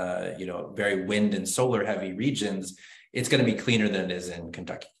very wind and solar heavy regions, it's going to be cleaner than it is in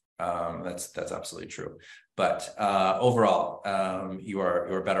Kentucky. That's absolutely true. But overall,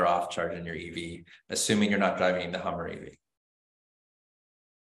 you're better off charging your EV, assuming you're not driving the Hummer EV.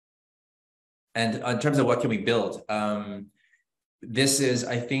 And in terms of what can we build, this is,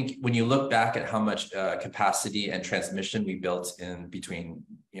 I think, when you look back at how much capacity and transmission we built in between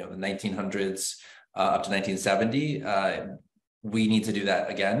the 1900s up to 1970, we need to do that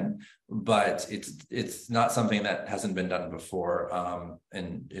again. But it's not something that hasn't been done before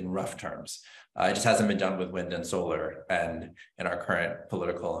in rough terms. It just hasn't been done with wind and solar and in our current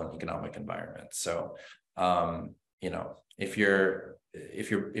political and economic environment. So, if you're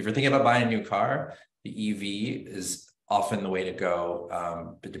thinking about buying a new car, the EV is often the way to go,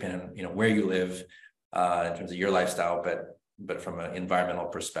 but depending on where you live in terms of your lifestyle, but from an environmental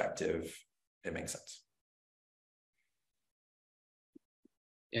perspective, it makes sense.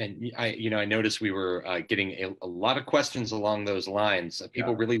 And I noticed we were getting a lot of questions along those lines.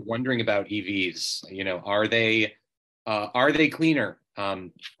 People really wondering about EVs. Are they cleaner?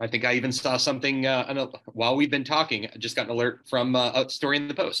 I think I even saw something while we've been talking. I just got an alert from a story in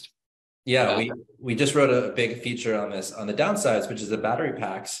the Post. Yeah, we just wrote a big feature on this. On the downsides, which is the battery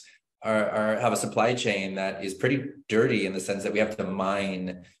packs have a supply chain that is pretty dirty in the sense that we have to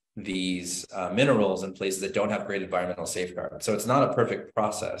mine these minerals in places that don't have great environmental safeguards. So it's not a perfect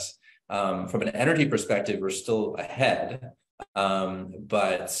process. From an energy perspective, we're still ahead,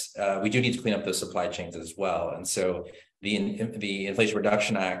 but we do need to clean up those supply chains as well. And so the Inflation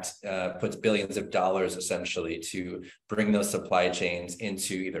Reduction Act puts billions of dollars essentially to bring those supply chains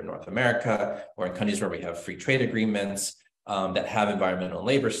into either North America or in countries where we have free trade agreements that have environmental and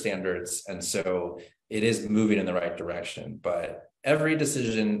labor standards. And so it is moving in the right direction, but every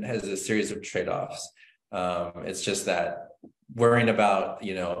decision has a series of trade-offs. It's just that worrying about,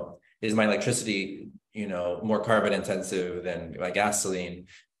 is my electricity, more carbon intensive than my gasoline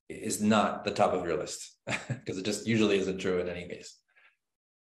is not the top of your list because it just usually isn't true in any case.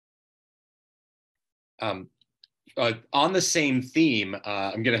 On the same theme,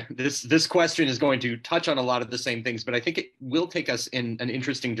 this question is going to touch on a lot of the same things, but I think it will take us in an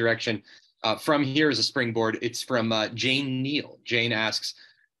interesting direction. From here as a springboard, it's from Jane Neal. Jane asks,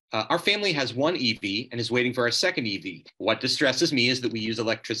 our family has one EV and is waiting for our second EV. What distresses me is that we use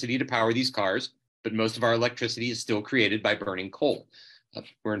electricity to power these cars, but most of our electricity is still created by burning coal.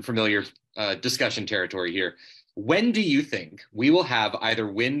 We're in familiar discussion territory here. When do you think we will have either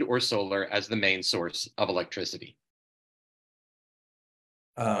wind or solar as the main source of electricity?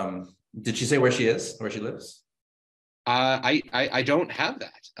 Did she say where she is, where she lives? I don't have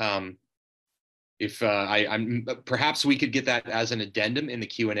that. I'm perhaps we could get that as an addendum in the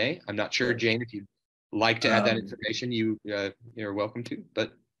Q&A. I'm not sure, Jane, if you'd like to add that information, you're welcome to.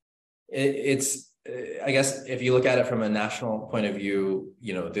 But it's I guess if you look at it from a national point of view,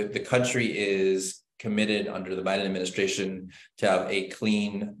 the country is committed under the Biden administration to have a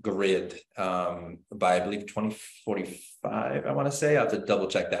clean grid by, I believe, 2045, I want to say. I have to double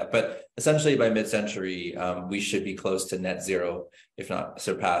check that. But essentially by mid-century, we should be close to net zero, if not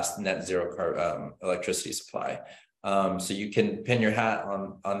surpass net zero electricity supply. So you can pin your hat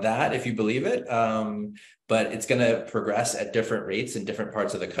on that if you believe it. But it's going to progress at different rates in different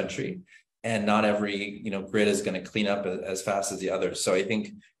parts of the country. And not every grid is going to clean up as fast as the others. So I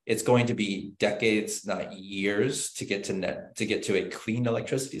think it's going to be decades, not years, to get to a clean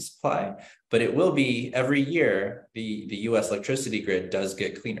electricity supply. But it will be every year. The U.S. electricity grid does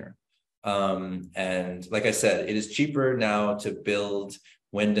get cleaner. And like I said, it is cheaper now to build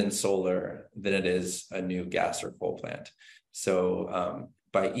wind and solar than it is a new gas or coal plant. So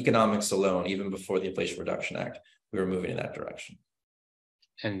by economics alone, even before the Inflation Reduction Act, we were moving in that direction.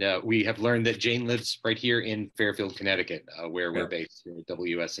 And we have learned that Jane lives right here in Fairfield, Connecticut, where we're based here at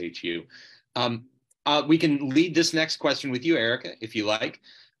WSHU. We can lead this next question with you, Erica, if you like.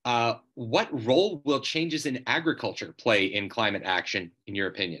 what role will changes in agriculture play in climate action, in your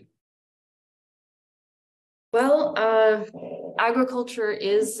opinion? Well, agriculture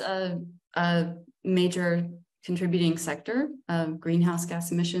is a major contributing sector of greenhouse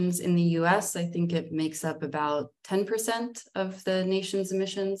gas emissions in the US. I think it makes up about 10% of the nation's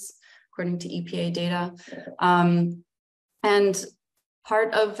emissions, according to EPA data. And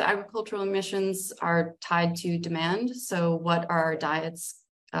part of agricultural emissions are tied to demand. So what are our diets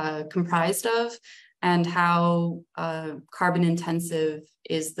comprised of, and how carbon intensive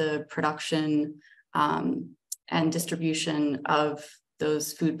is the production and distribution of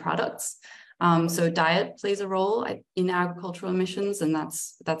those food products. So diet plays a role in agricultural emissions, and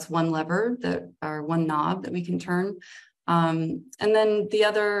that's one lever or one knob that we can turn. And then the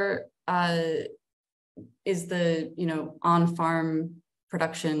other is the on-farm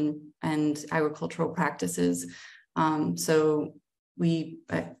production and agricultural practices. So we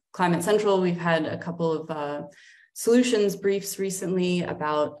at Climate Central, we've had a couple of solutions briefs recently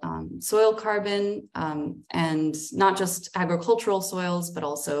about soil carbon, and not just agricultural soils, but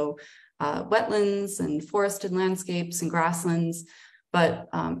also wetlands and forested landscapes and grasslands, but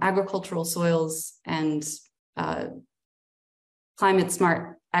agricultural soils and climate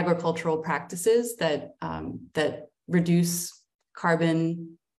smart agricultural practices that reduce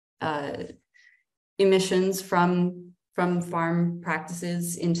carbon emissions from farm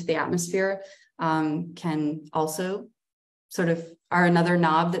practices into the atmosphere can also sort of are another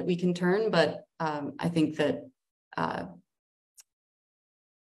knob that we can turn. But I think that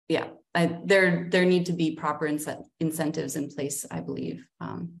there need to be proper incentives in place, I believe,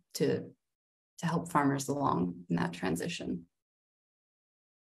 to help farmers along in that transition.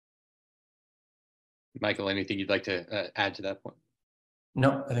 Michael, anything you'd like to add to that point?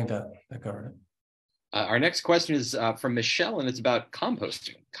 No, I think that covered it. Our next question is from Michelle, and it's about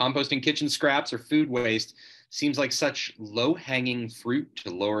composting. Composting kitchen scraps or food waste seems like such low-hanging fruit to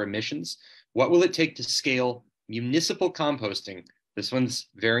lower emissions. What will it take to scale municipal composting? This one's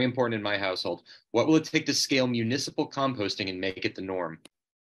very important in my household. What will it take to scale municipal composting and make it the norm?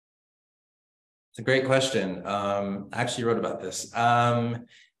 It's a great question. I actually wrote about this.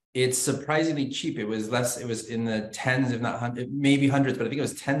 It's surprisingly cheap. It was in the tens, if not hundreds, maybe hundreds, but I think it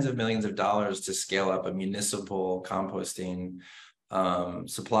was tens of millions of dollars to scale up a municipal composting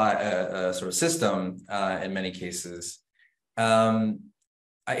supply sort of system in many cases.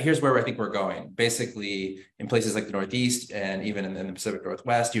 Here's where I think we're going. Basically, in places like the Northeast and even in the Pacific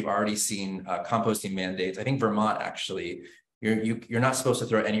Northwest, you've already seen composting mandates. I think Vermont actually, you're not supposed to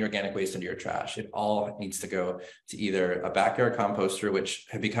throw any organic waste into your trash. It all needs to go to either a backyard composter, which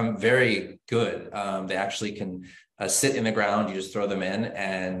have become very good. They actually can sit in the ground. You just throw them in,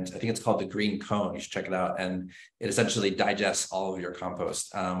 and I think it's called the green cone. You should check it out. And it essentially digests all of your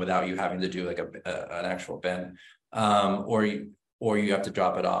compost without you having to do like an actual bin, or you have to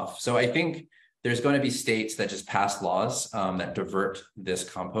drop it off. So I think there's going to be states that just pass laws that divert this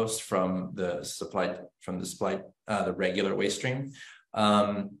compost from the regular waste stream.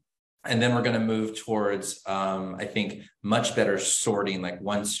 And then we're going to move towards, I think, much better sorting, like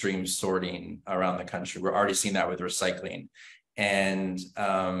one stream sorting around the country. We're already seeing that with recycling. And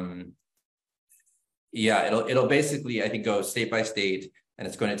it'll basically, I think, go state by state, and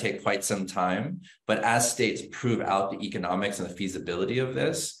it's going to take quite some time. But as states prove out the economics and the feasibility of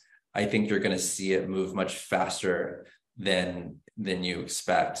this, I think you're going to see it move much faster than you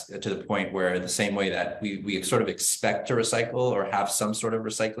expect, to the point where the same way that we sort of expect to recycle or have some sort of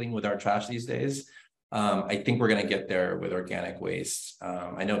recycling with our trash these days, I think we're going to get there with organic waste.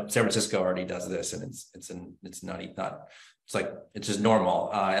 I know San Francisco already does this, and it's just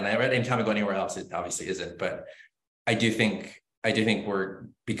normal. And anytime I go anywhere else, it obviously isn't. But I do think we're,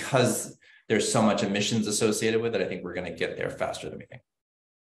 because there's so much emissions associated with it, I think we're going to get there faster than we think.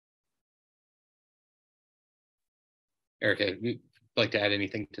 Erica, would you like to add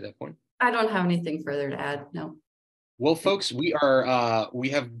anything to that point? I don't have anything further to add, no. Well, folks, we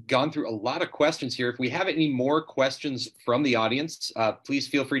have gone through a lot of questions here. If we have any more questions from the audience, please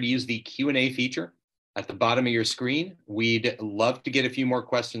feel free to use the Q&A feature at the bottom of your screen. We'd love to get a few more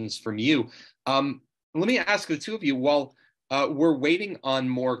questions from you. Let me ask the two of you, while we're waiting on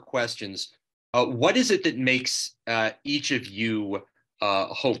more questions, what is it that makes each of you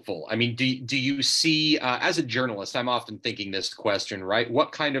hopeful? I mean, do you see, as a journalist, I'm often thinking this question, right?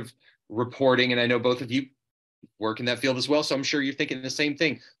 What kind of reporting, and I know both of you work in that field as well, so I'm sure you're thinking the same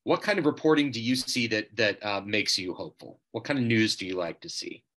thing. What kind of reporting do you see that makes you hopeful? What kind of news do you like to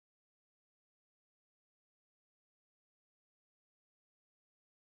see?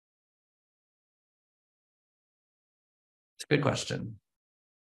 It's a good question.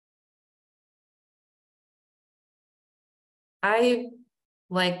 I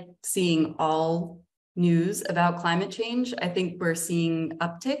like seeing all news about climate change. I think we're seeing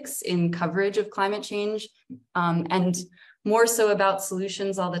upticks in coverage of climate change, and more so about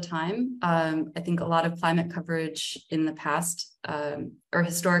solutions all the time. I think a lot of climate coverage in the past or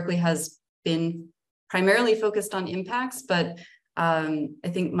historically has been primarily focused on impacts, but I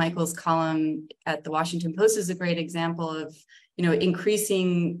think Michael's column at the Washington Post is a great example of,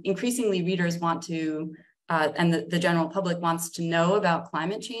 increasingly readers want to, and the general public wants to know about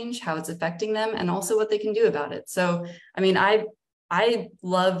climate change, how it's affecting them, and also what they can do about it. So, I mean, I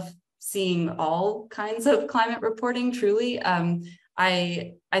love seeing all kinds of climate reporting, truly.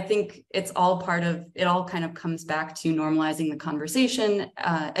 I think it's all part of, it all kind of comes back to normalizing the conversation,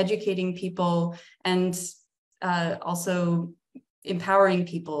 educating people, and also empowering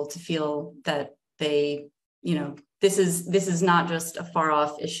people to feel that they, this is not just a far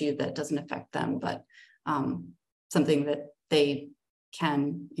off issue that doesn't affect them, but something that they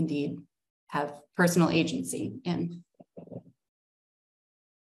can indeed have personal agency in.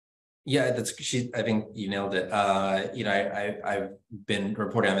 Yeah, I think you nailed it. I've been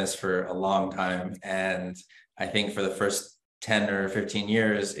reporting on this for a long time, and I think for the first 10 or 15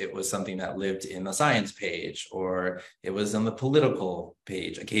 years, it was something that lived in the science page, or it was on the political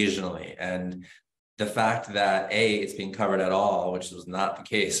page occasionally. And the fact that A, it's being covered at all, which was not the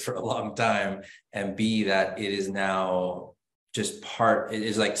case for a long time, and B, that it is now just it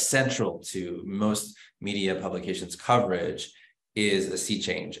is like central to most media publications coverage, is a sea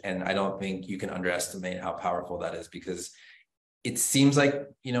change. And I don't think you can underestimate how powerful that is, because it seems like,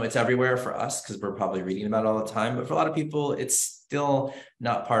 it's everywhere for us because we're probably reading about it all the time. But for a lot of people, it's still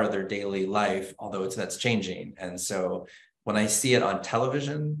not part of their daily life, although that's changing. And so when I see it on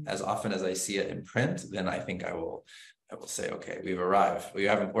television, as often as I see it in print, then I think I will say, okay, we've arrived.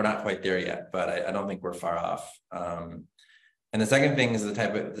 We're not quite there yet, but I don't think we're far off. And the second thing is the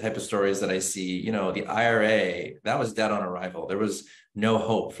type of stories that I see, the IRA, that was dead on arrival. There was no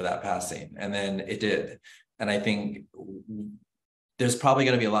hope for that passing, and then it did. And I think there's probably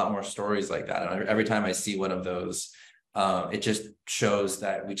going to be a lot more stories like that. And every time I see one of those, it just shows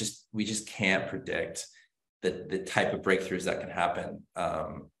that we just can't predict the type of breakthroughs that can happen,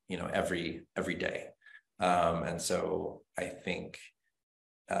 every day. And so I think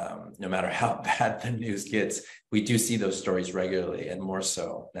no matter how bad the news gets, we do see those stories regularly, and more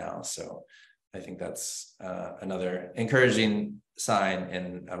so now. So I think that's another encouraging sign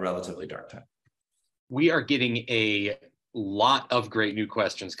in a relatively dark time. We are getting a lot of great new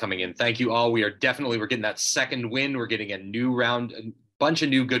questions coming in. Thank you all. We're getting that second win. We're getting a new round, a bunch of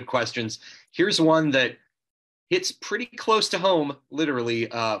new good questions. Here's one that hits pretty close to home, literally,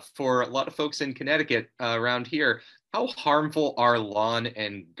 for a lot of folks in Connecticut around here. How harmful are lawn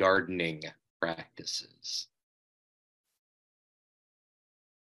and gardening practices?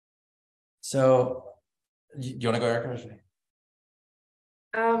 So, do you want to go, Erica?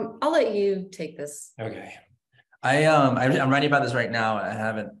 I'll let you take this. Okay. I'm writing about this right now. I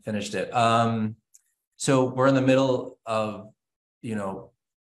haven't finished it. So we're in the middle of,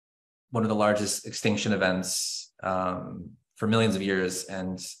 one of the largest extinction events for millions of years,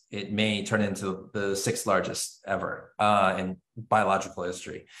 and it may turn into the 6th largest ever in biological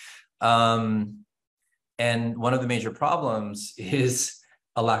history. And one of the major problems is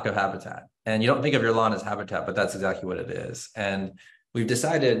a lack of habitat. And you don't think of your lawn as habitat, but that's exactly what it is. And we've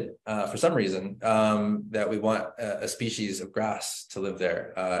decided, for some reason, that we want a species of grass to live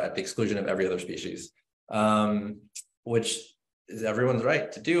there at the exclusion of every other species, which is everyone's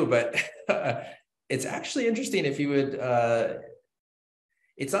right to do. But it's actually interesting if you would,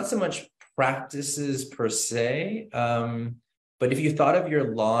 it's not so much practices per se, but if you thought of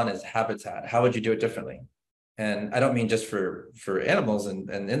your lawn as habitat, how would you do it differently? And I don't mean just for animals and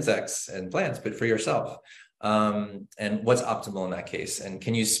insects and plants, but for yourself. And what's optimal in that case? And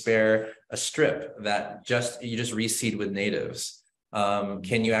can you spare a strip that you just reseed with natives?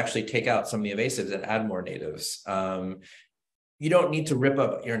 Can you actually take out some of the invasives and add more natives? You don't need to rip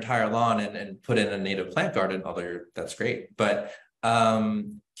up your entire lawn and put in a native plant garden, although that's great. But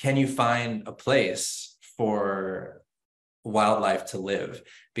can you find a place for wildlife to live?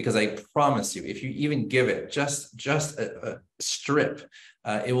 Because I promise you, if you even give it just a strip,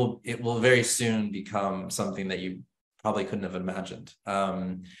 it will very soon become something that you probably couldn't have imagined.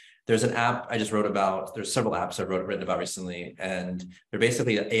 There's an app I just wrote about. There's several apps I've written about recently, and they're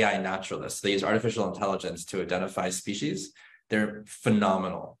basically AI naturalists. They use artificial intelligence to identify species. They're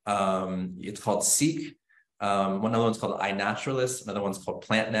phenomenal. It's called Seek. Another one's called iNaturalist. Another one's called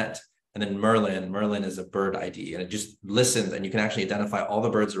PlantNet. And then Merlin is a bird ID, and it just listens, and you can actually identify all the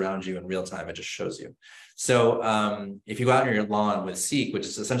birds around you in real time. It just shows you. So if you go out on your lawn with Seek, which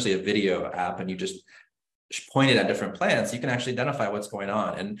is essentially a video app, and you just point it at different plants, you can actually identify what's going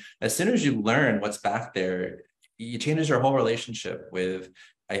on. And as soon as you learn what's back there, it changes your whole relationship with,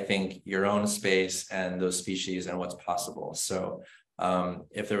 I think, your own space and those species and what's possible. So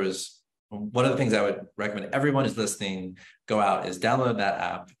if there was one of the things I would recommend everyone who's listening go out is download that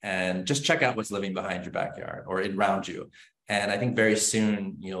app and just check out what's living behind your backyard or around you. And I think very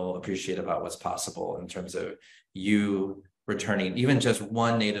soon you'll appreciate about what's possible in terms of you returning. Even just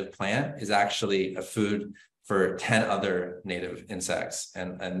one native plant is actually a food for 10 other native insects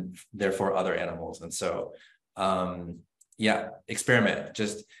and therefore other animals. And so, yeah, experiment.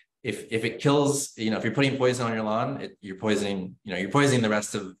 Just if it kills, if you're putting poison on your lawn, you're poisoning the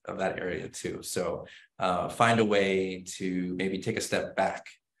rest of that area too. So find a way to maybe take a step back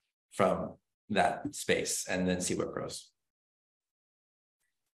from that space and then see what grows.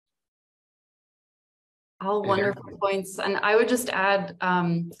 All wonderful points. And I would just add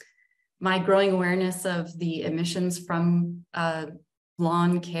my growing awareness of the emissions from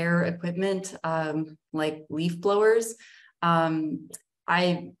lawn care equipment, like leaf blowers.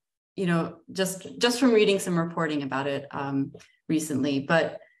 Just from reading some reporting about it recently,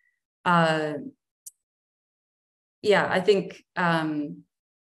 but I think,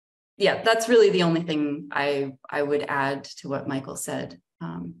 that's really the only thing I would add to what Michael said.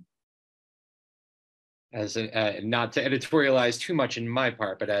 As not to editorialize too much in my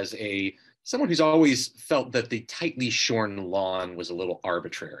part, but as someone who's always felt that the tightly shorn lawn was a little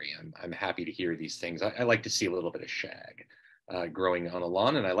arbitrary, I'm happy to hear these things. I like to see a little bit of shag growing on a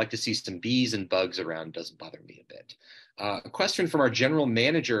lawn, and I like to see some bees and bugs around. Doesn't bother me a bit. A question from our general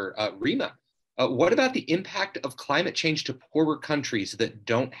manager, Rima. What about the impact of climate change to poorer countries that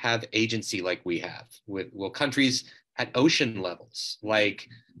don't have agency like we have? Will countries at ocean levels like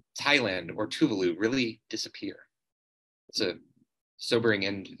Thailand or Tuvalu really disappear? It's a sobering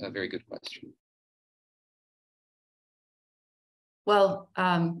and a very good question. Well,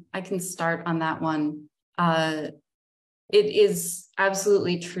 I can start on that one. It is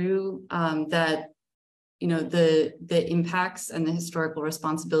absolutely true that the impacts and the historical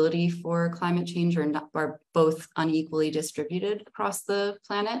responsibility for climate change are both unequally distributed across the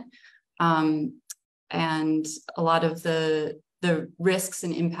planet. And a lot of the risks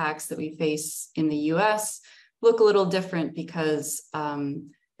and impacts that we face in the US look a little different because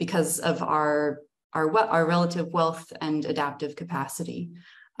of our relative wealth and adaptive capacity.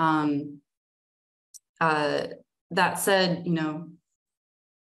 That said,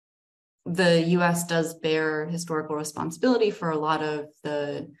 the US does bear historical responsibility for a lot of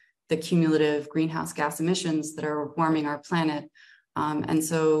the cumulative greenhouse gas emissions that are warming our planet. And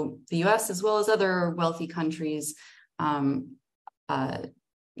so the US, as well as other wealthy countries, through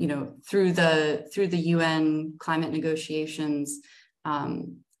the UN climate negotiations,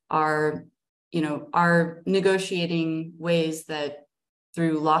 are negotiating ways that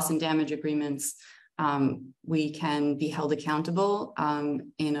through loss and damage agreements, we can be held accountable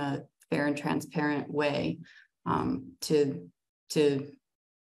in a fair and transparent way to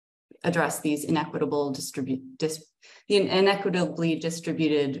address these inequitably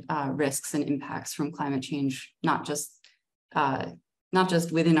distributed risks and impacts from climate change, not just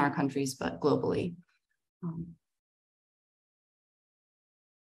within our countries, but globally.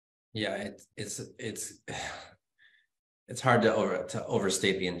 Yeah, it's hard to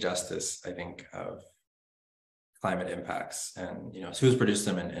overstate the injustice, I think, of climate impacts and who's produced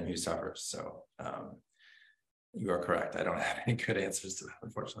them and who suffers. So you are correct. I don't have any good answers to that,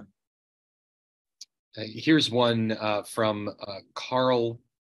 unfortunately. Here's one from Carl,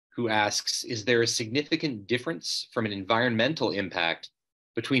 who asks, is there a significant difference from an environmental impact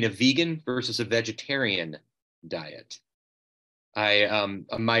between a vegan versus a vegetarian diet? I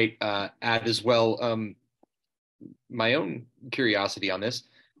might add as well my own curiosity on this,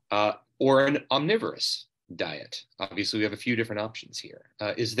 or an omnivorous diet. Obviously, we have a few different options here.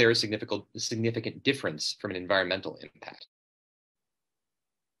 Is there a significant difference from an environmental impact?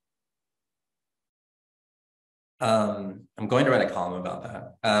 I'm going to write a column about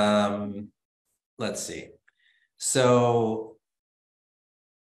that. Let's see. So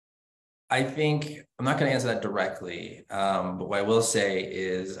I think I'm not going to answer that directly, but what I will say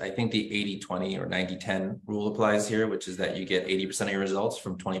is I think the 80-20 or 90-10 rule applies here, which is that you get 80% of your results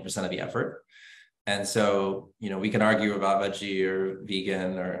from 20% of the effort. And so, we can argue about veggie or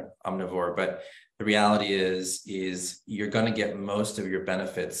vegan or omnivore, but the reality is you're going to get most of your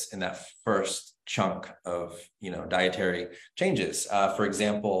benefits in that first chunk of, dietary changes. For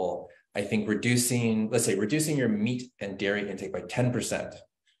example, I think let's say reducing your meat and dairy intake by 10%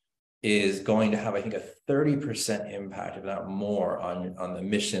 is going to have, I think, a 30% impact, if not more, on the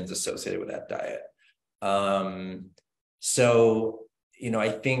emissions associated with that diet. So, I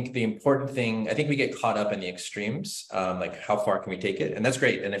think the important thing, I think we get caught up in the extremes, like how far can we take it? And that's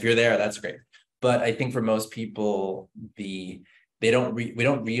great. And if you're there, that's great. But I think for most people, we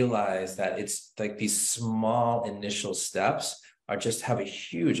don't realize that it's like these small initial steps just have a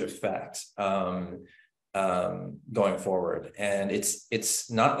huge effect going forward. And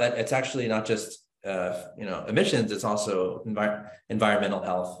it's not that, it's actually not just emissions, it's also environmental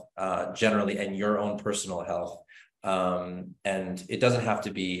health generally, and your own personal health. And it doesn't have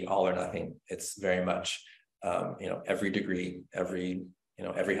to be all or nothing. It's very much every degree, every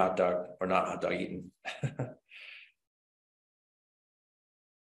hot dog or not hot dog eaten.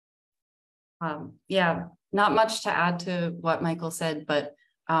 Yeah, not much to add to what Michael said, but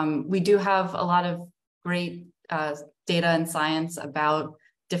we do have a lot of great data and science about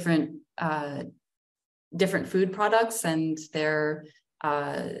different food products and their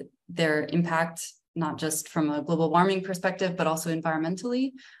impact, not just from a global warming perspective, but also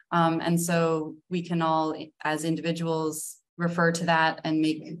environmentally. And so we can all, as individuals, refer to that and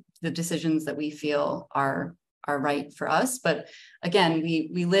make the decisions that we feel are right for us. But again,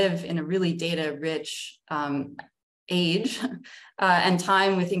 we live in a really data-rich age and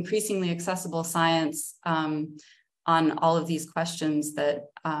time with increasingly accessible science on all of these questions that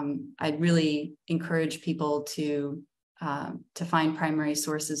I'd really encourage people to find primary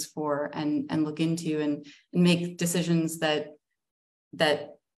sources for and look into and make decisions that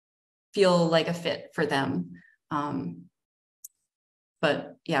feel like a fit for them.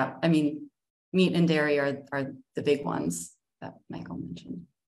 But yeah, I mean, meat and dairy are the big ones that Michael mentioned.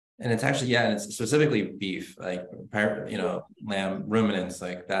 And it's actually, and it's specifically beef, like, lamb, ruminants,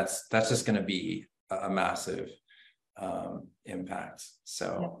 like that's just going to be a massive impact.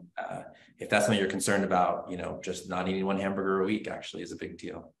 So if that's something you're concerned about, just not eating one hamburger a week actually is a big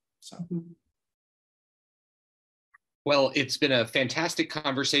deal. So. Well, it's been a fantastic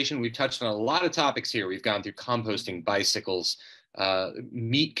conversation. We've touched on a lot of topics here. We've gone through composting, bicycles,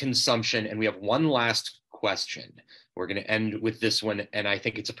 meat consumption, and we have one last question. We're going to end with this one, and I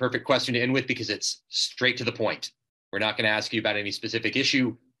think it's a perfect question to end with because it's straight to the point. We're not going to ask you about any specific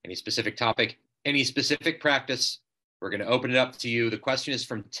issue, any specific topic, any specific practice. We're going to open it up to you. The question is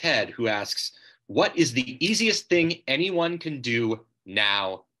from Ted, who asks, what is the easiest thing anyone can do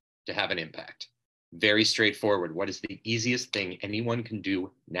now to have an impact? Very straightforward. What is the easiest thing anyone can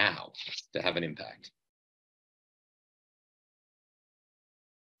do now to have an impact?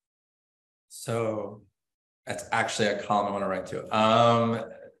 So that's actually a column I want to write to.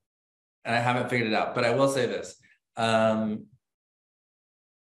 And I haven't figured it out, but I will say this.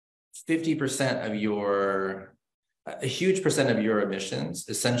 50% of a huge percent of your emissions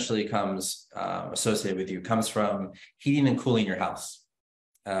essentially comes from heating and cooling your house.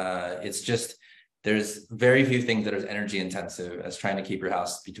 It's just, there's very few things that are as energy intensive as trying to keep your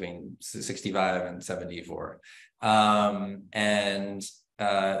house between 65 and 74. Something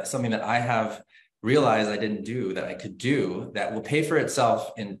that I have realized I didn't do that I could do that will pay for itself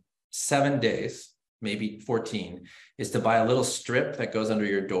in 7 days, maybe 14, is to buy a little strip that goes under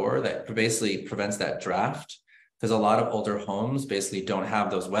your door that basically prevents that draft. Because a lot of older homes basically don't have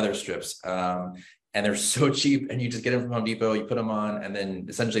those weather strips. And they're so cheap, and you just get them from Home Depot, you put them on, and then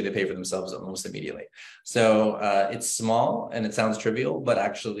essentially they pay for themselves almost immediately. So it's small and it sounds trivial, but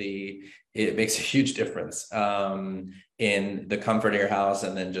actually it makes a huge difference in the comfort of your house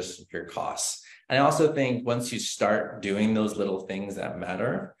and then just your costs. And I also think once you start doing those little things that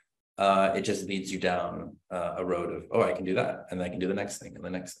matter, it just leads you down a road of, oh, I can do that, and I can do the next thing and the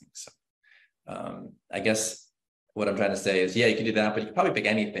next thing. So I guess what I'm trying to say is, yeah, you can do that, but you can probably pick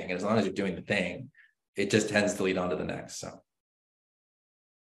anything. And as long as you're doing the thing, it just tends to lead on to the next. So.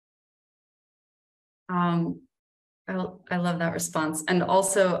 I love that response. And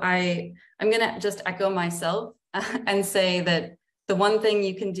also I'm going to just echo myself and say that the one thing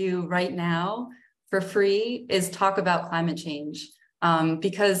you can do right now for free is talk about climate change.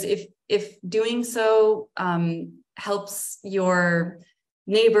 Because if doing so helps your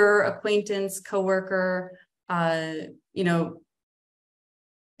neighbor, acquaintance, coworker,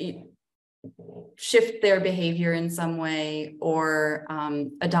 shift their behavior in some way, or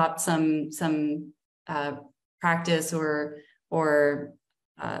adopt some practice or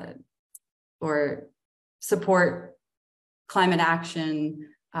support climate action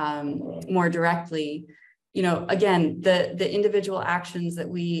more directly. Again, the individual actions that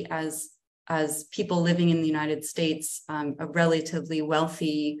we as people living in the United States, a relatively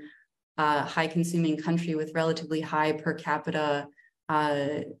wealthy high consuming country with relatively high per capita,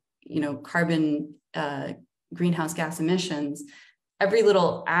 carbon greenhouse gas emissions, every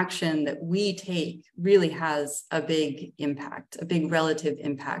little action that we take really has a big impact, a big relative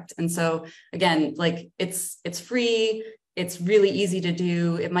impact. And so again, like it's free, it's really easy to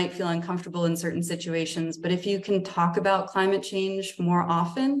do. It might feel uncomfortable in certain situations, but if you can talk about climate change more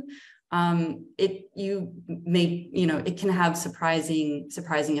often, it can have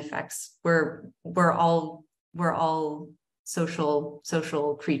surprising effects. We're all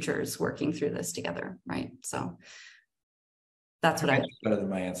social creatures working through this together, right? So that's what I better than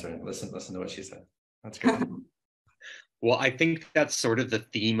my answer. Listen to what she said. That's great. Well, I think that's sort of the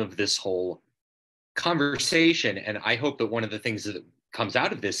theme of this whole conversation. And I hope that one of the things that comes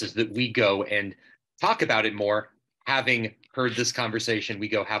out of this is that we go and talk about it more. Having heard this conversation, we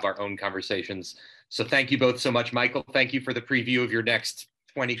go have our own conversations. So thank you both so much. Michael, thank you for the preview of your next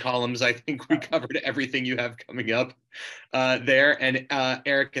 20 columns. I think we covered everything you have coming up there. And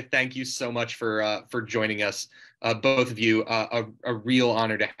Erica, thank you so much for joining us. Both of you, a real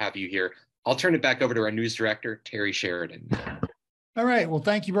honor to have you here. I'll turn it back over to our news director, Terry Sheridan. All right. Well,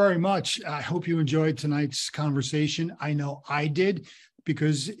 thank you very much. I hope you enjoyed tonight's conversation. I know I did,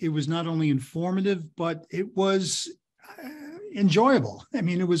 because it was not only informative, but it was enjoyable. I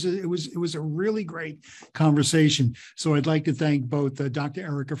mean, it was a really great conversation. So I'd like to thank both Dr.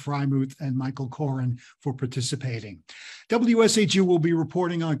 Erica Frymuth and Michael Corin for participating. WSHU will be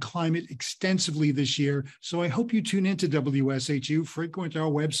reporting on climate extensively this year, so I hope you tune into WSHU, frequent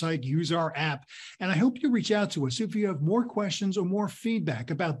our website, use our app, and I hope you reach out to us if you have more questions or more feedback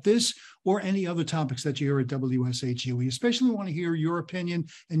about this or any other topics that you hear at WSHU. We especially want to hear your opinion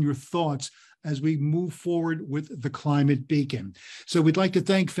and your thoughts as we move forward with the Climate Beacon. So we'd like to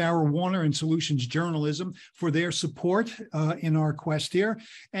thank Farrah Warner and Solutions Journalism for their support in our quest here.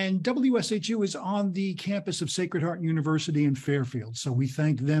 And WSHU is on the campus of Sacred Heart University in Fairfield. So we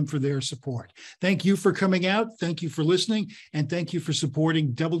thank them for their support. Thank you for coming out. Thank you for listening. And thank you for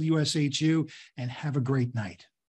supporting WSHU. And have a great night.